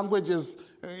as language as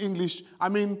English. I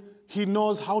mean, he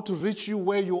knows how to reach you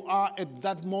where you are at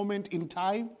that moment in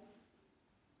time.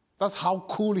 That's how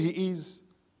cool he is.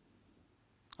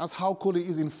 That's how cool he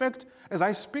is. In fact, as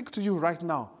I speak to you right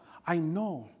now, I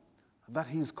know that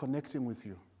he is connecting with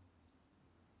you.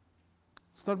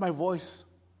 It's not my voice.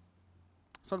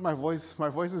 It's not my voice. My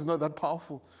voice is not that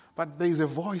powerful. But there is a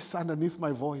voice underneath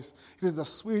my voice. It is the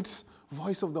sweet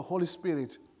voice of the Holy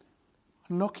Spirit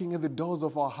knocking at the doors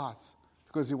of our hearts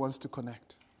because he wants to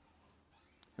connect.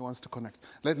 He wants to connect.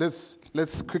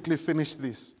 Let's quickly finish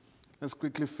this. Let's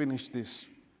quickly finish this.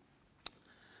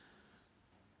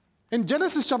 In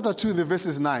Genesis chapter 2, the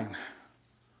verses 9.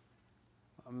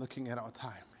 I'm looking at our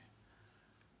time.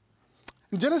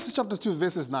 In Genesis chapter 2,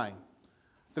 verses 9,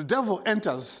 the devil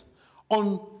enters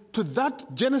on to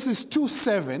that Genesis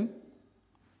 2:7.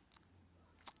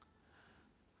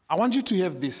 I want you to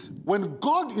have this. When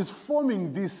God is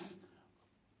forming this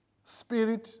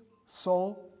spirit,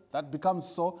 soul, that becomes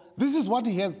soul, this is what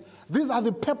he has. These are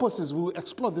the purposes. We will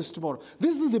explore this tomorrow.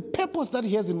 This is the purpose that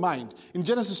he has in mind in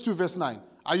Genesis 2, verse 9.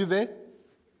 Are you there?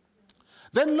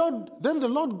 Then the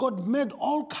Lord God made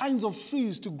all kinds of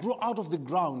trees to grow out of the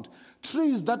ground,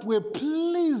 trees that were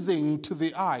pleasing to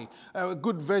the eye. A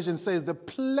good version says the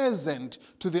pleasant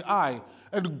to the eye,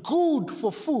 and good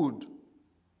for food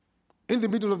in the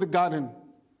middle of the garden.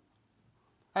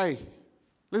 Hey,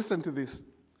 listen to this.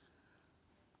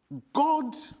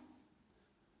 God,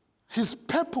 his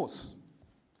purpose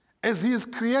as he is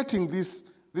creating this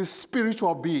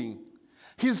spiritual being,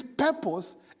 his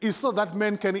purpose is so that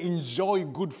men can enjoy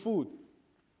good food.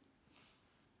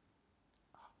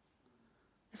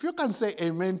 If you can say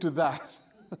amen to that,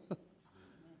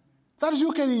 that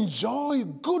you can enjoy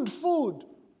good food,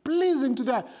 pleasing to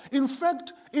that. In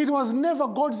fact, it was never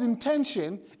God's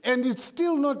intention, and it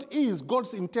still not is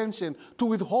God's intention to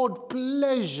withhold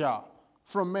pleasure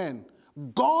from men.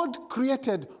 God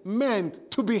created men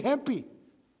to be happy.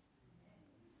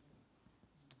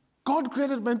 God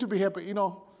created men to be happy. You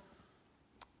know,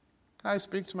 can I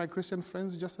speak to my Christian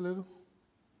friends just a little?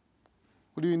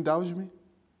 Would you indulge me?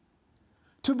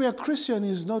 To be a Christian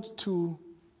is not to,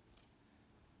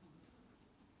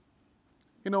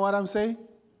 you know what I'm saying?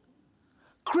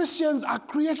 Christians are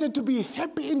created to be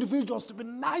happy individuals, to be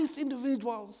nice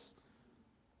individuals.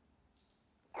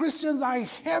 Christians are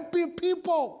happy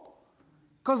people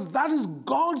because that is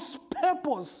God's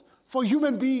purpose for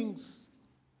human beings.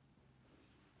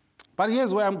 But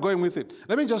here's where I'm going with it.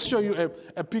 Let me just show you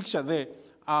a picture there.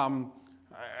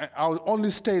 I'll only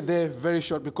stay there very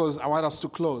short because I want us to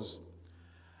close.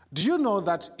 Do you know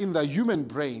that in the human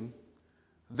brain,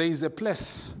 there is a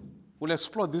place, we'll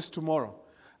explore this tomorrow,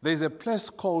 there is a place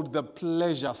called the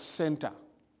pleasure center.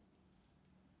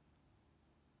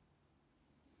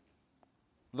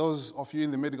 Those of you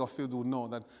in the medical field will know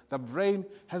that the brain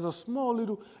has a small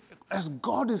little, as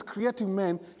God is creating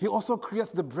man, he also creates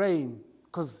the brain.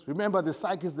 Because remember, the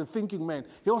psyche is the thinking man.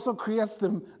 He also creates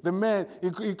the man,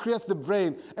 he creates the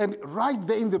brain. And right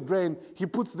there in the brain, he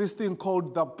puts this thing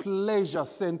called the pleasure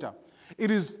center.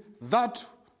 It is that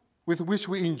with which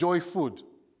we enjoy food.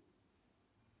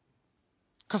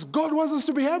 Because God wants us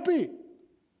to be happy.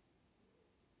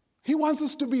 He wants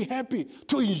us to be happy,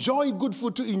 to enjoy good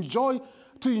food, to enjoy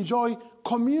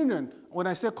communion. When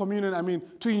I say communion, I mean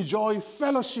to enjoy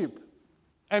fellowship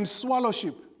and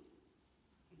swallowship.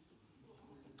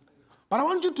 But I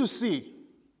want you to see,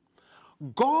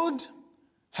 God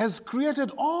has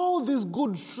created all these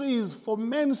good trees for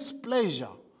men's pleasure.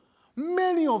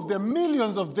 Many of them,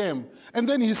 millions of them. And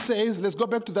then he says, let's go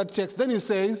back to that text. Then he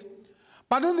says,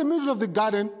 but in the middle of the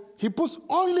garden, he puts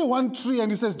only one tree and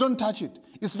he says, don't touch it.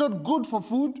 It's not good for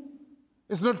food.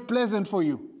 It's not pleasant for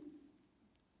you.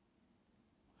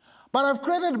 But I've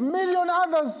created a million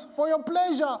others for your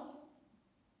pleasure,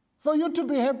 for you to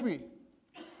be happy.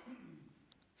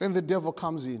 Then the devil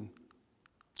comes in,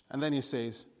 and then he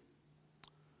says,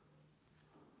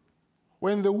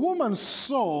 when the woman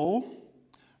saw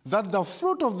that the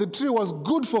fruit of the tree was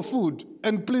good for food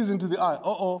and pleasing to the eye,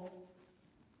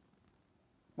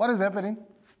 what is happening?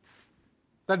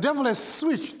 The devil has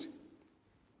switched.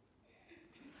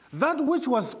 That which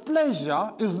was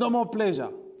pleasure is no more pleasure.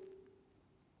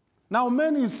 Now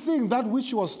man is seeing that which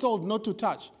he was told not to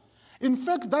touch. In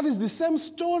fact, that is the same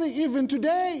story even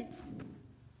today.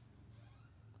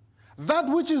 That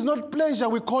which is not pleasure,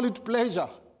 we call it pleasure.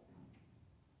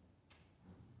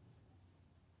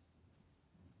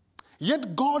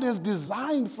 Yet God has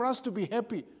designed for us to be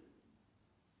happy.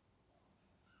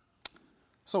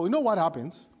 So you know what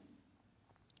happens?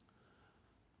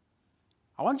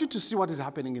 I want you to see what is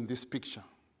happening in this picture.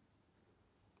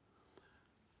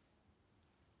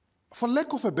 For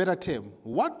lack of a better term,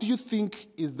 what do you think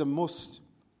is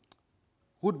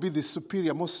would be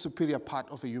the most superior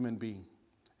part of a human being?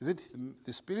 Is it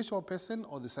the spiritual person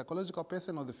or the psychological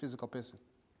person or the physical person?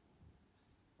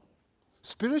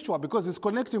 Spiritual, because it's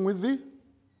connecting with the.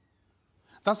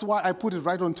 That's why I put it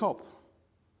right on top.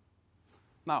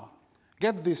 Now,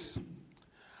 get this.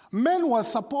 Man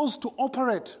was supposed to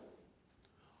operate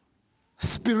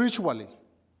spiritually,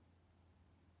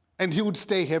 and he would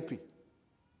stay happy.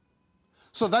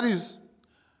 So that is,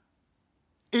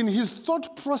 in his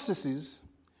thought processes,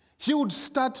 he would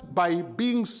start by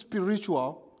being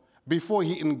spiritual before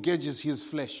he engages his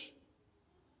flesh.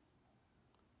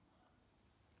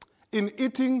 In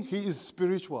eating, he is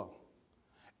spiritual.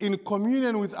 In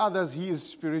communion with others, he is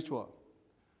spiritual.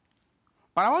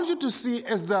 But I want you to see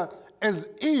as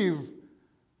Eve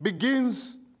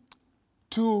begins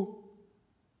to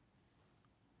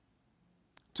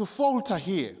falter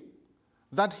here,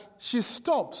 that she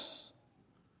stops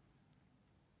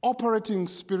operating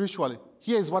spiritually.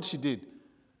 Here is what she did.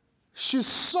 She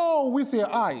saw with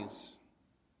her eyes.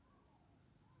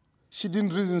 She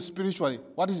didn't reason spiritually.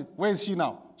 Where is she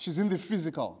now? She's in the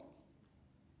physical.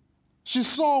 She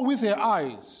saw with her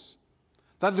eyes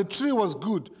that the tree was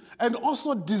good and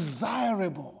also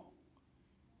desirable.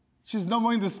 She's no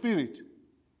more in the spirit.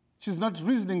 She's not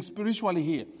reasoning spiritually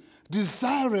here.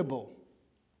 Desirable.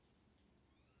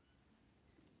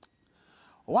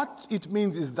 What it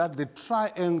means is that the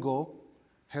triangle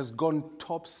has gone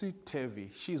topsy-turvy.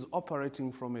 She's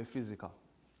operating from a physical.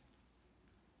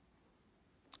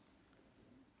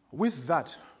 With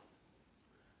that,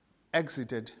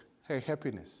 exited her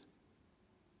happiness.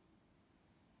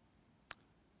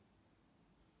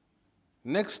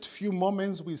 Next few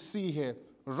moments, we see her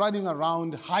running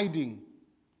around, hiding.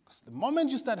 Because the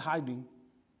moment you start hiding,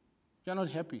 you're not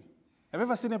happy. Have you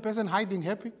ever seen a person hiding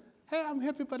happy? Hey, I'm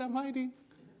happy, but I'm hiding.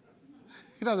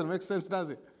 It doesn't make sense, does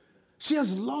it? She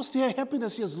has lost her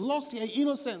happiness. She has lost her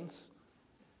innocence.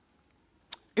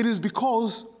 It is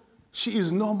because she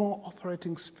is no more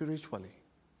operating spiritually.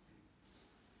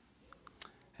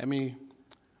 Let me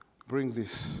bring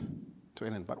this to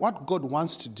an end. But what God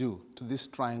wants to do to this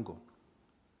triangle,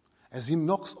 as he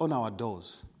knocks on our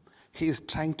doors, he is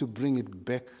trying to bring it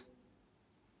back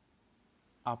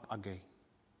up again.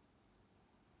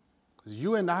 Because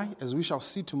you and I, as we shall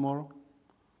see tomorrow,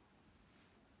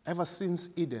 ever since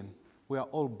Eden, we are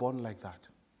all born like that.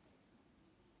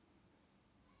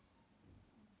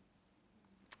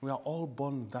 We are all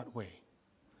born that way.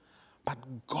 But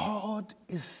God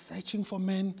is searching for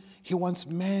men. He wants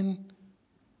men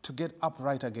to get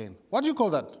upright again. What do you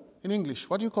call that in English?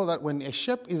 What do you call that when a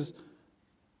shape is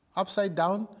upside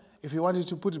down? If you wanted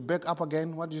to put it back up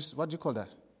again, what do you call that?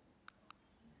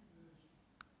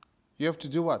 You have to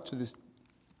do what to this?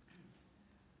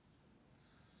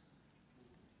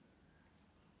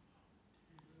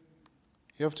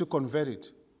 You have to convert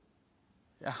it.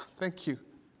 Yeah, thank you.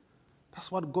 That's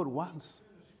what God wants.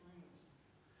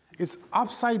 It's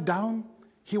upside down.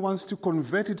 He wants to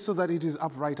convert it so that it is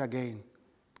upright again.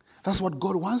 That's what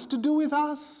God wants to do with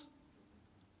us.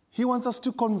 He wants us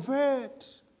to convert.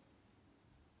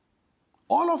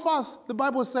 All of us, the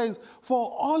Bible says,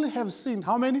 for all have sinned.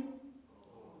 How many?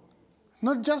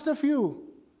 Not just a few.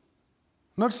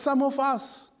 Not some of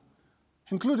us,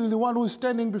 including the one who is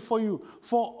standing before you.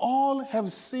 For all have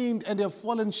sinned and have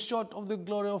fallen short of the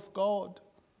glory of God.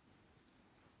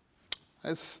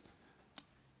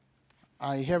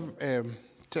 I have a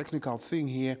technical thing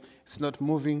here. It's not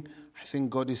moving. I think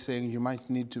God is saying you might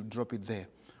need to drop it there.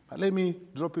 But let me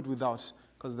drop it without,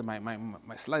 because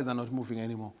my slides are not moving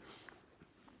anymore.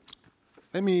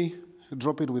 Let me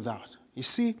drop it without. You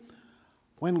see,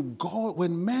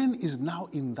 when man is now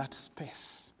in that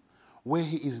space where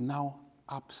he is now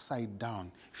upside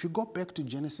down. If you go back to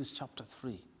Genesis chapter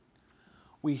 3,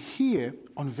 we hear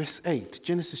on verse 8,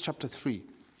 Genesis chapter 3.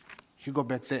 You go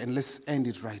back there and let's end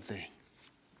it right there.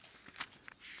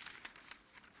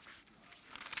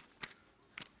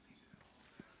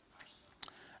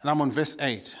 And I'm on verse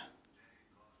 8.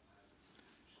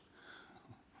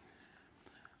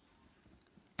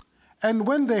 And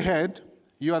when they heard,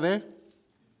 you are there?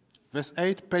 Verse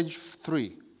 8, page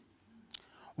 3.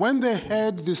 When they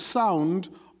heard the sound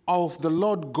of the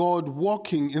Lord God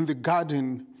walking in the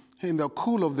garden in the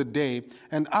cool of the day,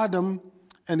 and Adam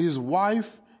and his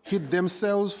wife hid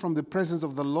themselves from the presence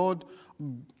of the Lord.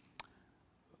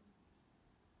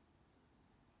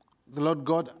 The Lord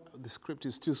God, the script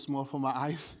is too small for my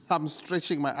eyes. I'm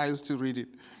stretching my eyes to read it.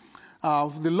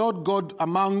 The Lord God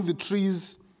among the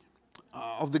trees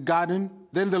of the garden.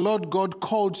 Then the Lord God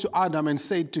called to Adam and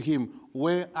said to him,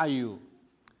 "Where are you?"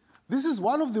 This is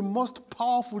one of the most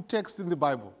powerful texts in the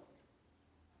Bible.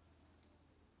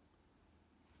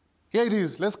 Here it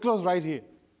is. Let's close right here.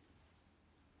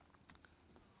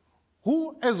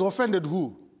 Who has offended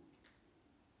who?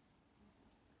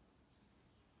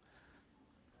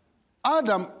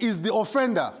 Adam is the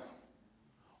offender.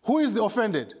 Who is the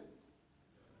offended?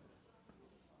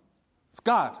 It's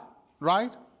God,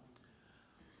 right?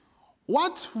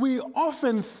 What we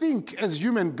often think as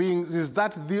human beings is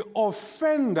that the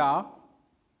offender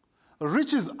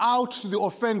reaches out to the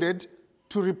offended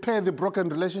to repair the broken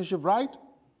relationship, right?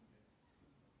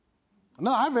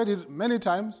 No, I've heard it many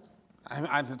times.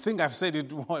 I think I've said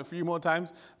it a few more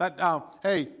times, that,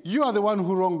 hey, you are the one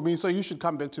who wronged me, so you should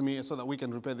come back to me so that we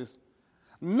can repair this.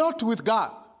 Not with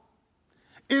God.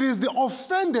 It is the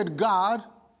offended God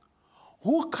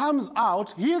who comes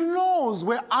out. He knows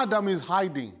where Adam is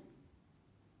hiding.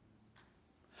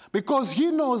 Because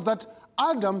he knows that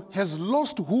Adam has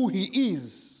lost who he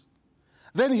is.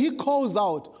 Then he calls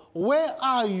out, "Where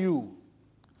are you?"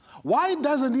 Why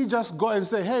doesn't he just go and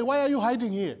say, "Hey, why are you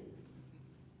hiding here?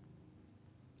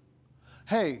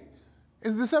 Hey,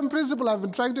 It's the same principle I've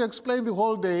been trying to explain the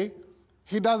whole day.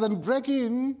 He doesn't break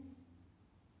in.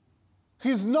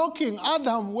 He's knocking.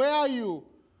 Adam, where are you?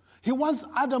 He wants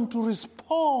Adam to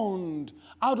respond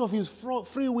out of his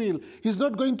free will. He's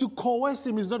not going to coerce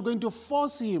him. He's not going to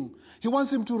force him. He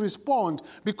wants him to respond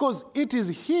because it is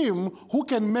him who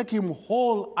can make him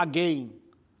whole again.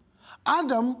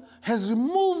 Adam has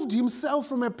removed himself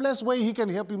from a place where he can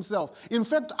help himself. In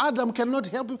fact, Adam cannot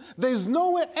help him. There is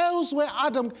nowhere else where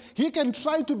he can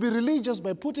try to be religious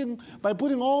by putting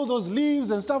all those leaves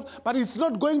and stuff, but it's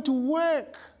not going to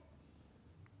work.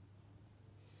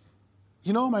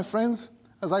 You know, my friends,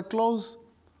 as I close,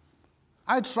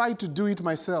 I tried to do it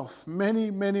myself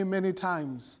many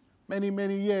times,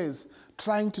 many years,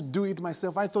 trying to do it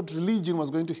myself. I thought religion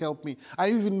was going to help me. I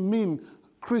even mean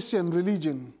Christian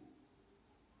religion.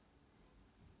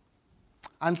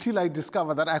 Until I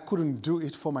discovered that I couldn't do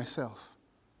it for myself.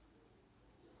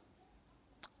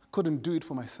 I couldn't do it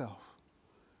for myself.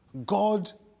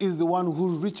 God is the one who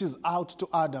reaches out to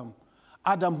Adam.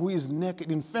 Adam who is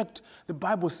naked. In fact, the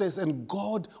Bible says, and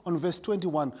God, on verse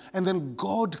 21, and then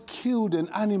God killed an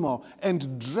animal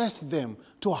and dressed them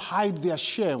to hide their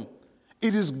shame.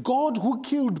 It is God who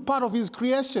killed part of his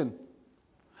creation.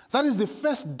 That is the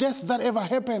first death that ever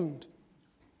happened.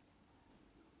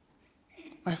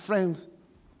 My friends,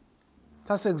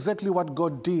 that's exactly what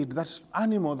God did. That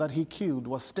animal that he killed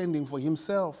was standing for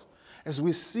himself. As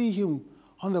we see him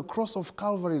on the cross of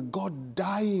Calvary, God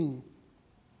dying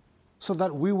so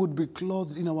that we would be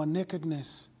clothed in our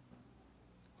nakedness.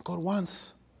 God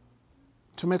wants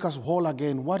to make us whole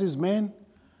again. What is man?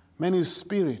 Man is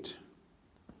spirit.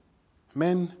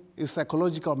 Man is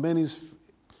psychological. Man is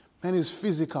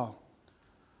physical.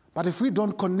 But if we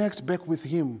don't connect back with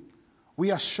him,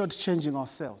 we are shortchanging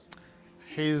ourselves.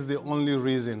 He is the only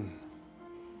reason.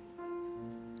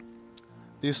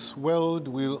 This world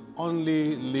will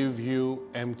only leave you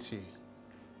empty.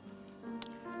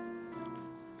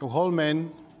 The whole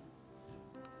man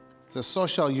is a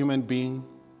social human being,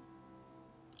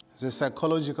 is a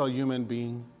psychological human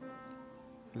being,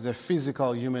 is a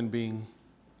physical human being.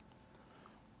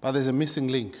 But there's a missing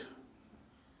link.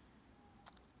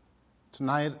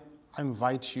 Tonight, I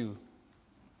invite you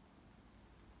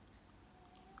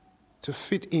to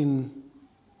fit in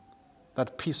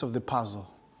that piece of the puzzle.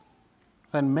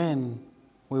 Then man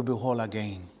will be whole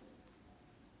again.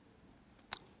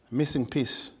 Missing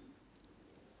piece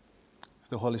is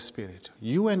the Holy Spirit.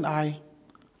 You and I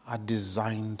are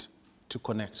designed to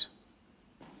connect.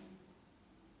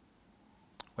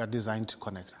 We are designed to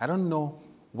connect. I don't know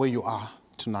where you are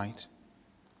tonight.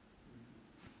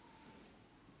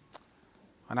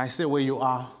 When I say where you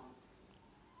are,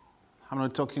 I'm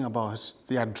not talking about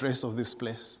the address of this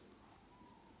place.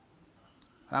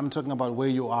 I'm talking about where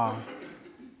you are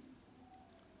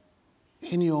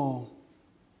in your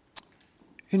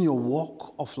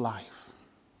walk of life.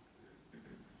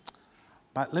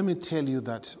 But let me tell you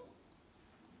that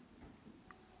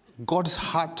God's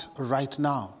heart right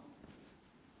now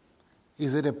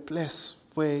is at a place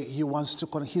where he wants to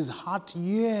connect. His heart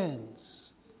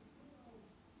yearns.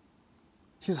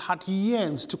 His heart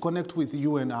yearns to connect with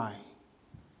you and I.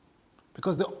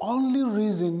 Because the only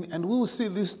reason, and we will see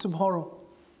this tomorrow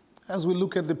as we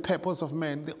look at the purpose of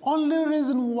man, the only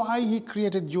reason why he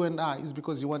created you and I is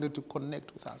because he wanted to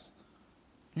connect with us.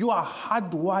 You are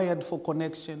hardwired for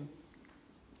connection.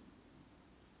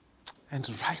 And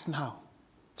right now,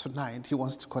 tonight, he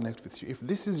wants to connect with you. If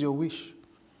this is your wish,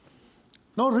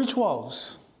 no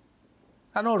rituals.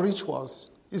 No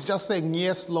rituals. It's just saying,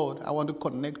 yes, Lord, I want to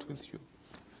connect with you.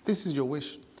 If this is your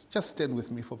wish, just stand with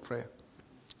me for prayer.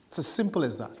 It's as simple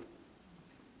as that.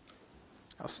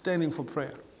 I'm standing for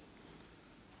prayer.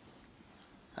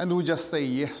 And we just say,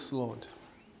 yes, Lord.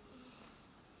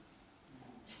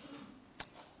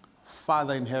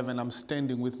 Father in heaven, I'm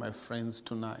standing with my friends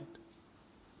tonight.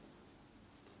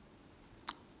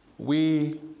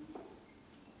 We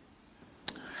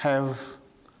have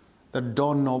the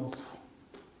doorknob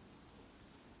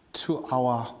to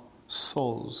our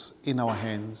souls in our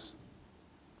hands.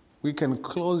 We can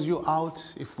close you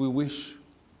out if we wish.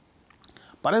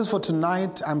 But as for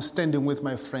tonight, I'm standing with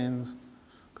my friends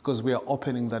because we are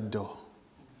opening that door.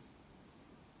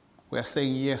 We are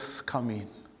saying, yes, come in.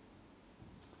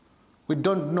 We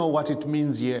don't know what it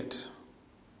means yet.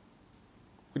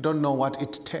 We don't know what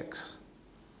it takes.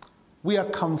 We are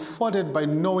comforted by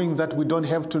knowing that we don't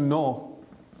have to know.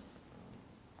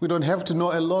 We don't have to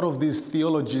know a lot of these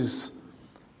theologies,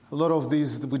 a lot of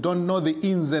these, we don't know the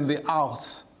ins and the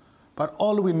outs. But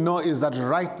all we know is that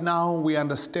right now we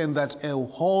understand that a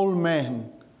whole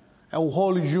man, a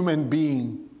whole human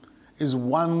being is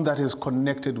one that is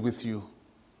connected with you.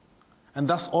 And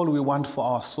that's all we want for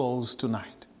our souls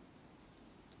tonight.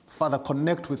 Father,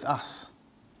 connect with us.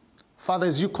 Father,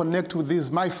 as you connect with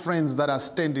these, my friends that are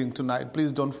standing tonight,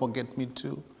 please don't forget me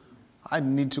too. I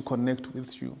need to connect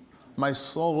with you. My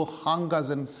soul hungers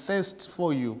and thirsts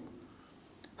for you.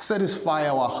 Satisfy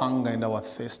our hunger and our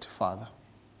thirst, Father.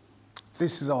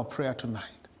 This is our prayer tonight.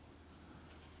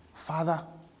 Father,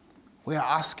 we are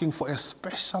asking for a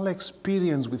special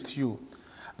experience with you,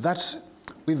 that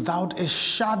without a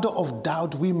shadow of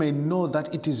doubt we may know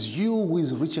that it is you who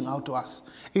is reaching out to us.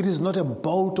 It is not a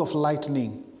bolt of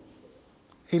lightning.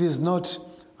 It is not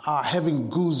having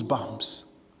goosebumps.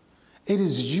 It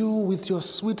is you with your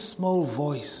sweet small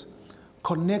voice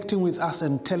connecting with us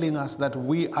and telling us that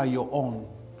we are your own.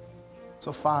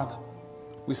 So Father,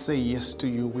 we say yes to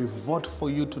you. We vote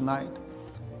for you tonight.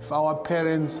 If our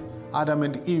parents, Adam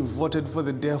and Eve, voted for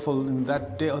the devil on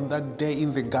that day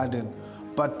in the garden,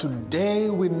 but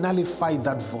today we nullify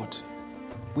that vote.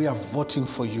 We are voting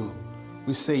for you.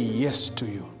 We say yes to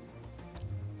you.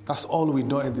 That's all we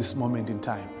know at this moment in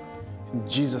time. In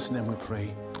Jesus' name we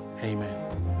pray. Amen.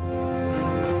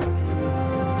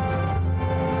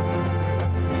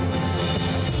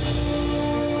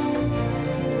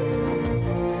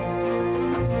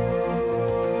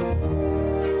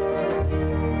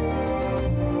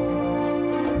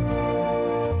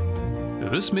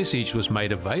 This message was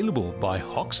made available by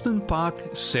Hoxton Park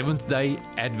Seventh-day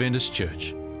Adventist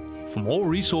Church. For more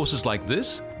resources like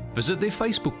this, visit their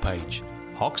Facebook page,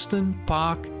 Hoxton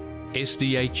Park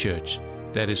SDA Church.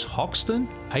 That is Hoxton,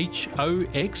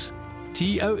 Hoxton,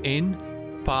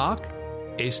 Park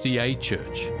SDA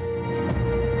Church.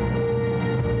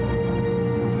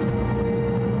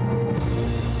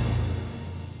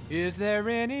 Is there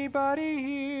anybody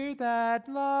here that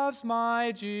loves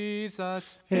my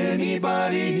Jesus?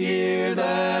 Anybody here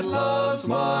that loves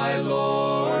my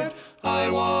Lord? I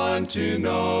want to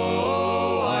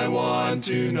know,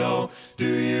 do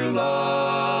you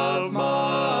love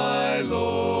my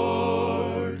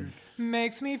Lord?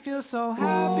 Makes me feel so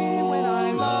happy when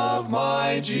I love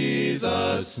my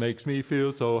Jesus. Makes me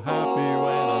feel so happy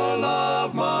when I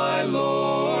love my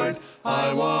Lord.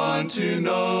 I want to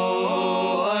know,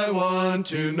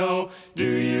 do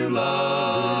you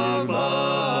love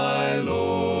my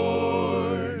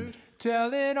Lord?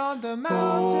 Tell it on the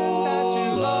mountain that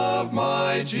you love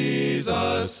my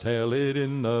Jesus. Tell it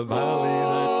in the valley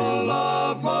that you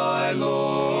love my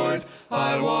Lord.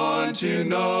 I want to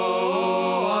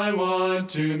know,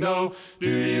 do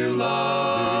you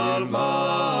love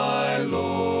my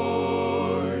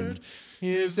Lord?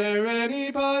 Is there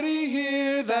anybody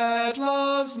here that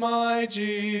loves my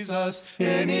Jesus?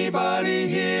 Anybody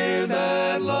here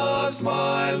that loves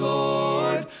my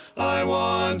Lord? I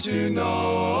want to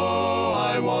know,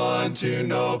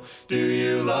 do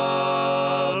you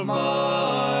love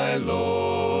my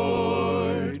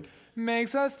Lord?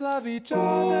 Makes us love each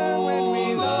other when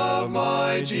we love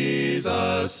my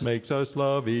Jesus. Makes us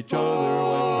love each other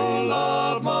when we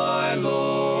love my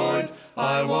Lord.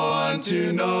 I want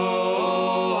to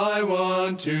know,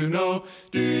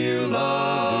 do you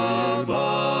love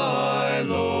my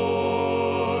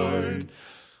Lord?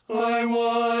 I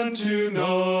want to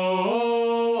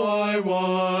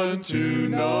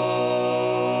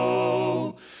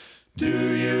know,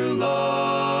 do you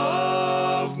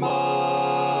love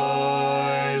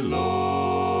my Lord?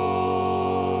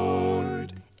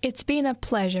 It's been a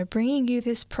pleasure bringing you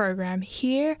this program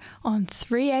here on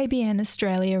 3ABN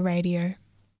Australia Radio.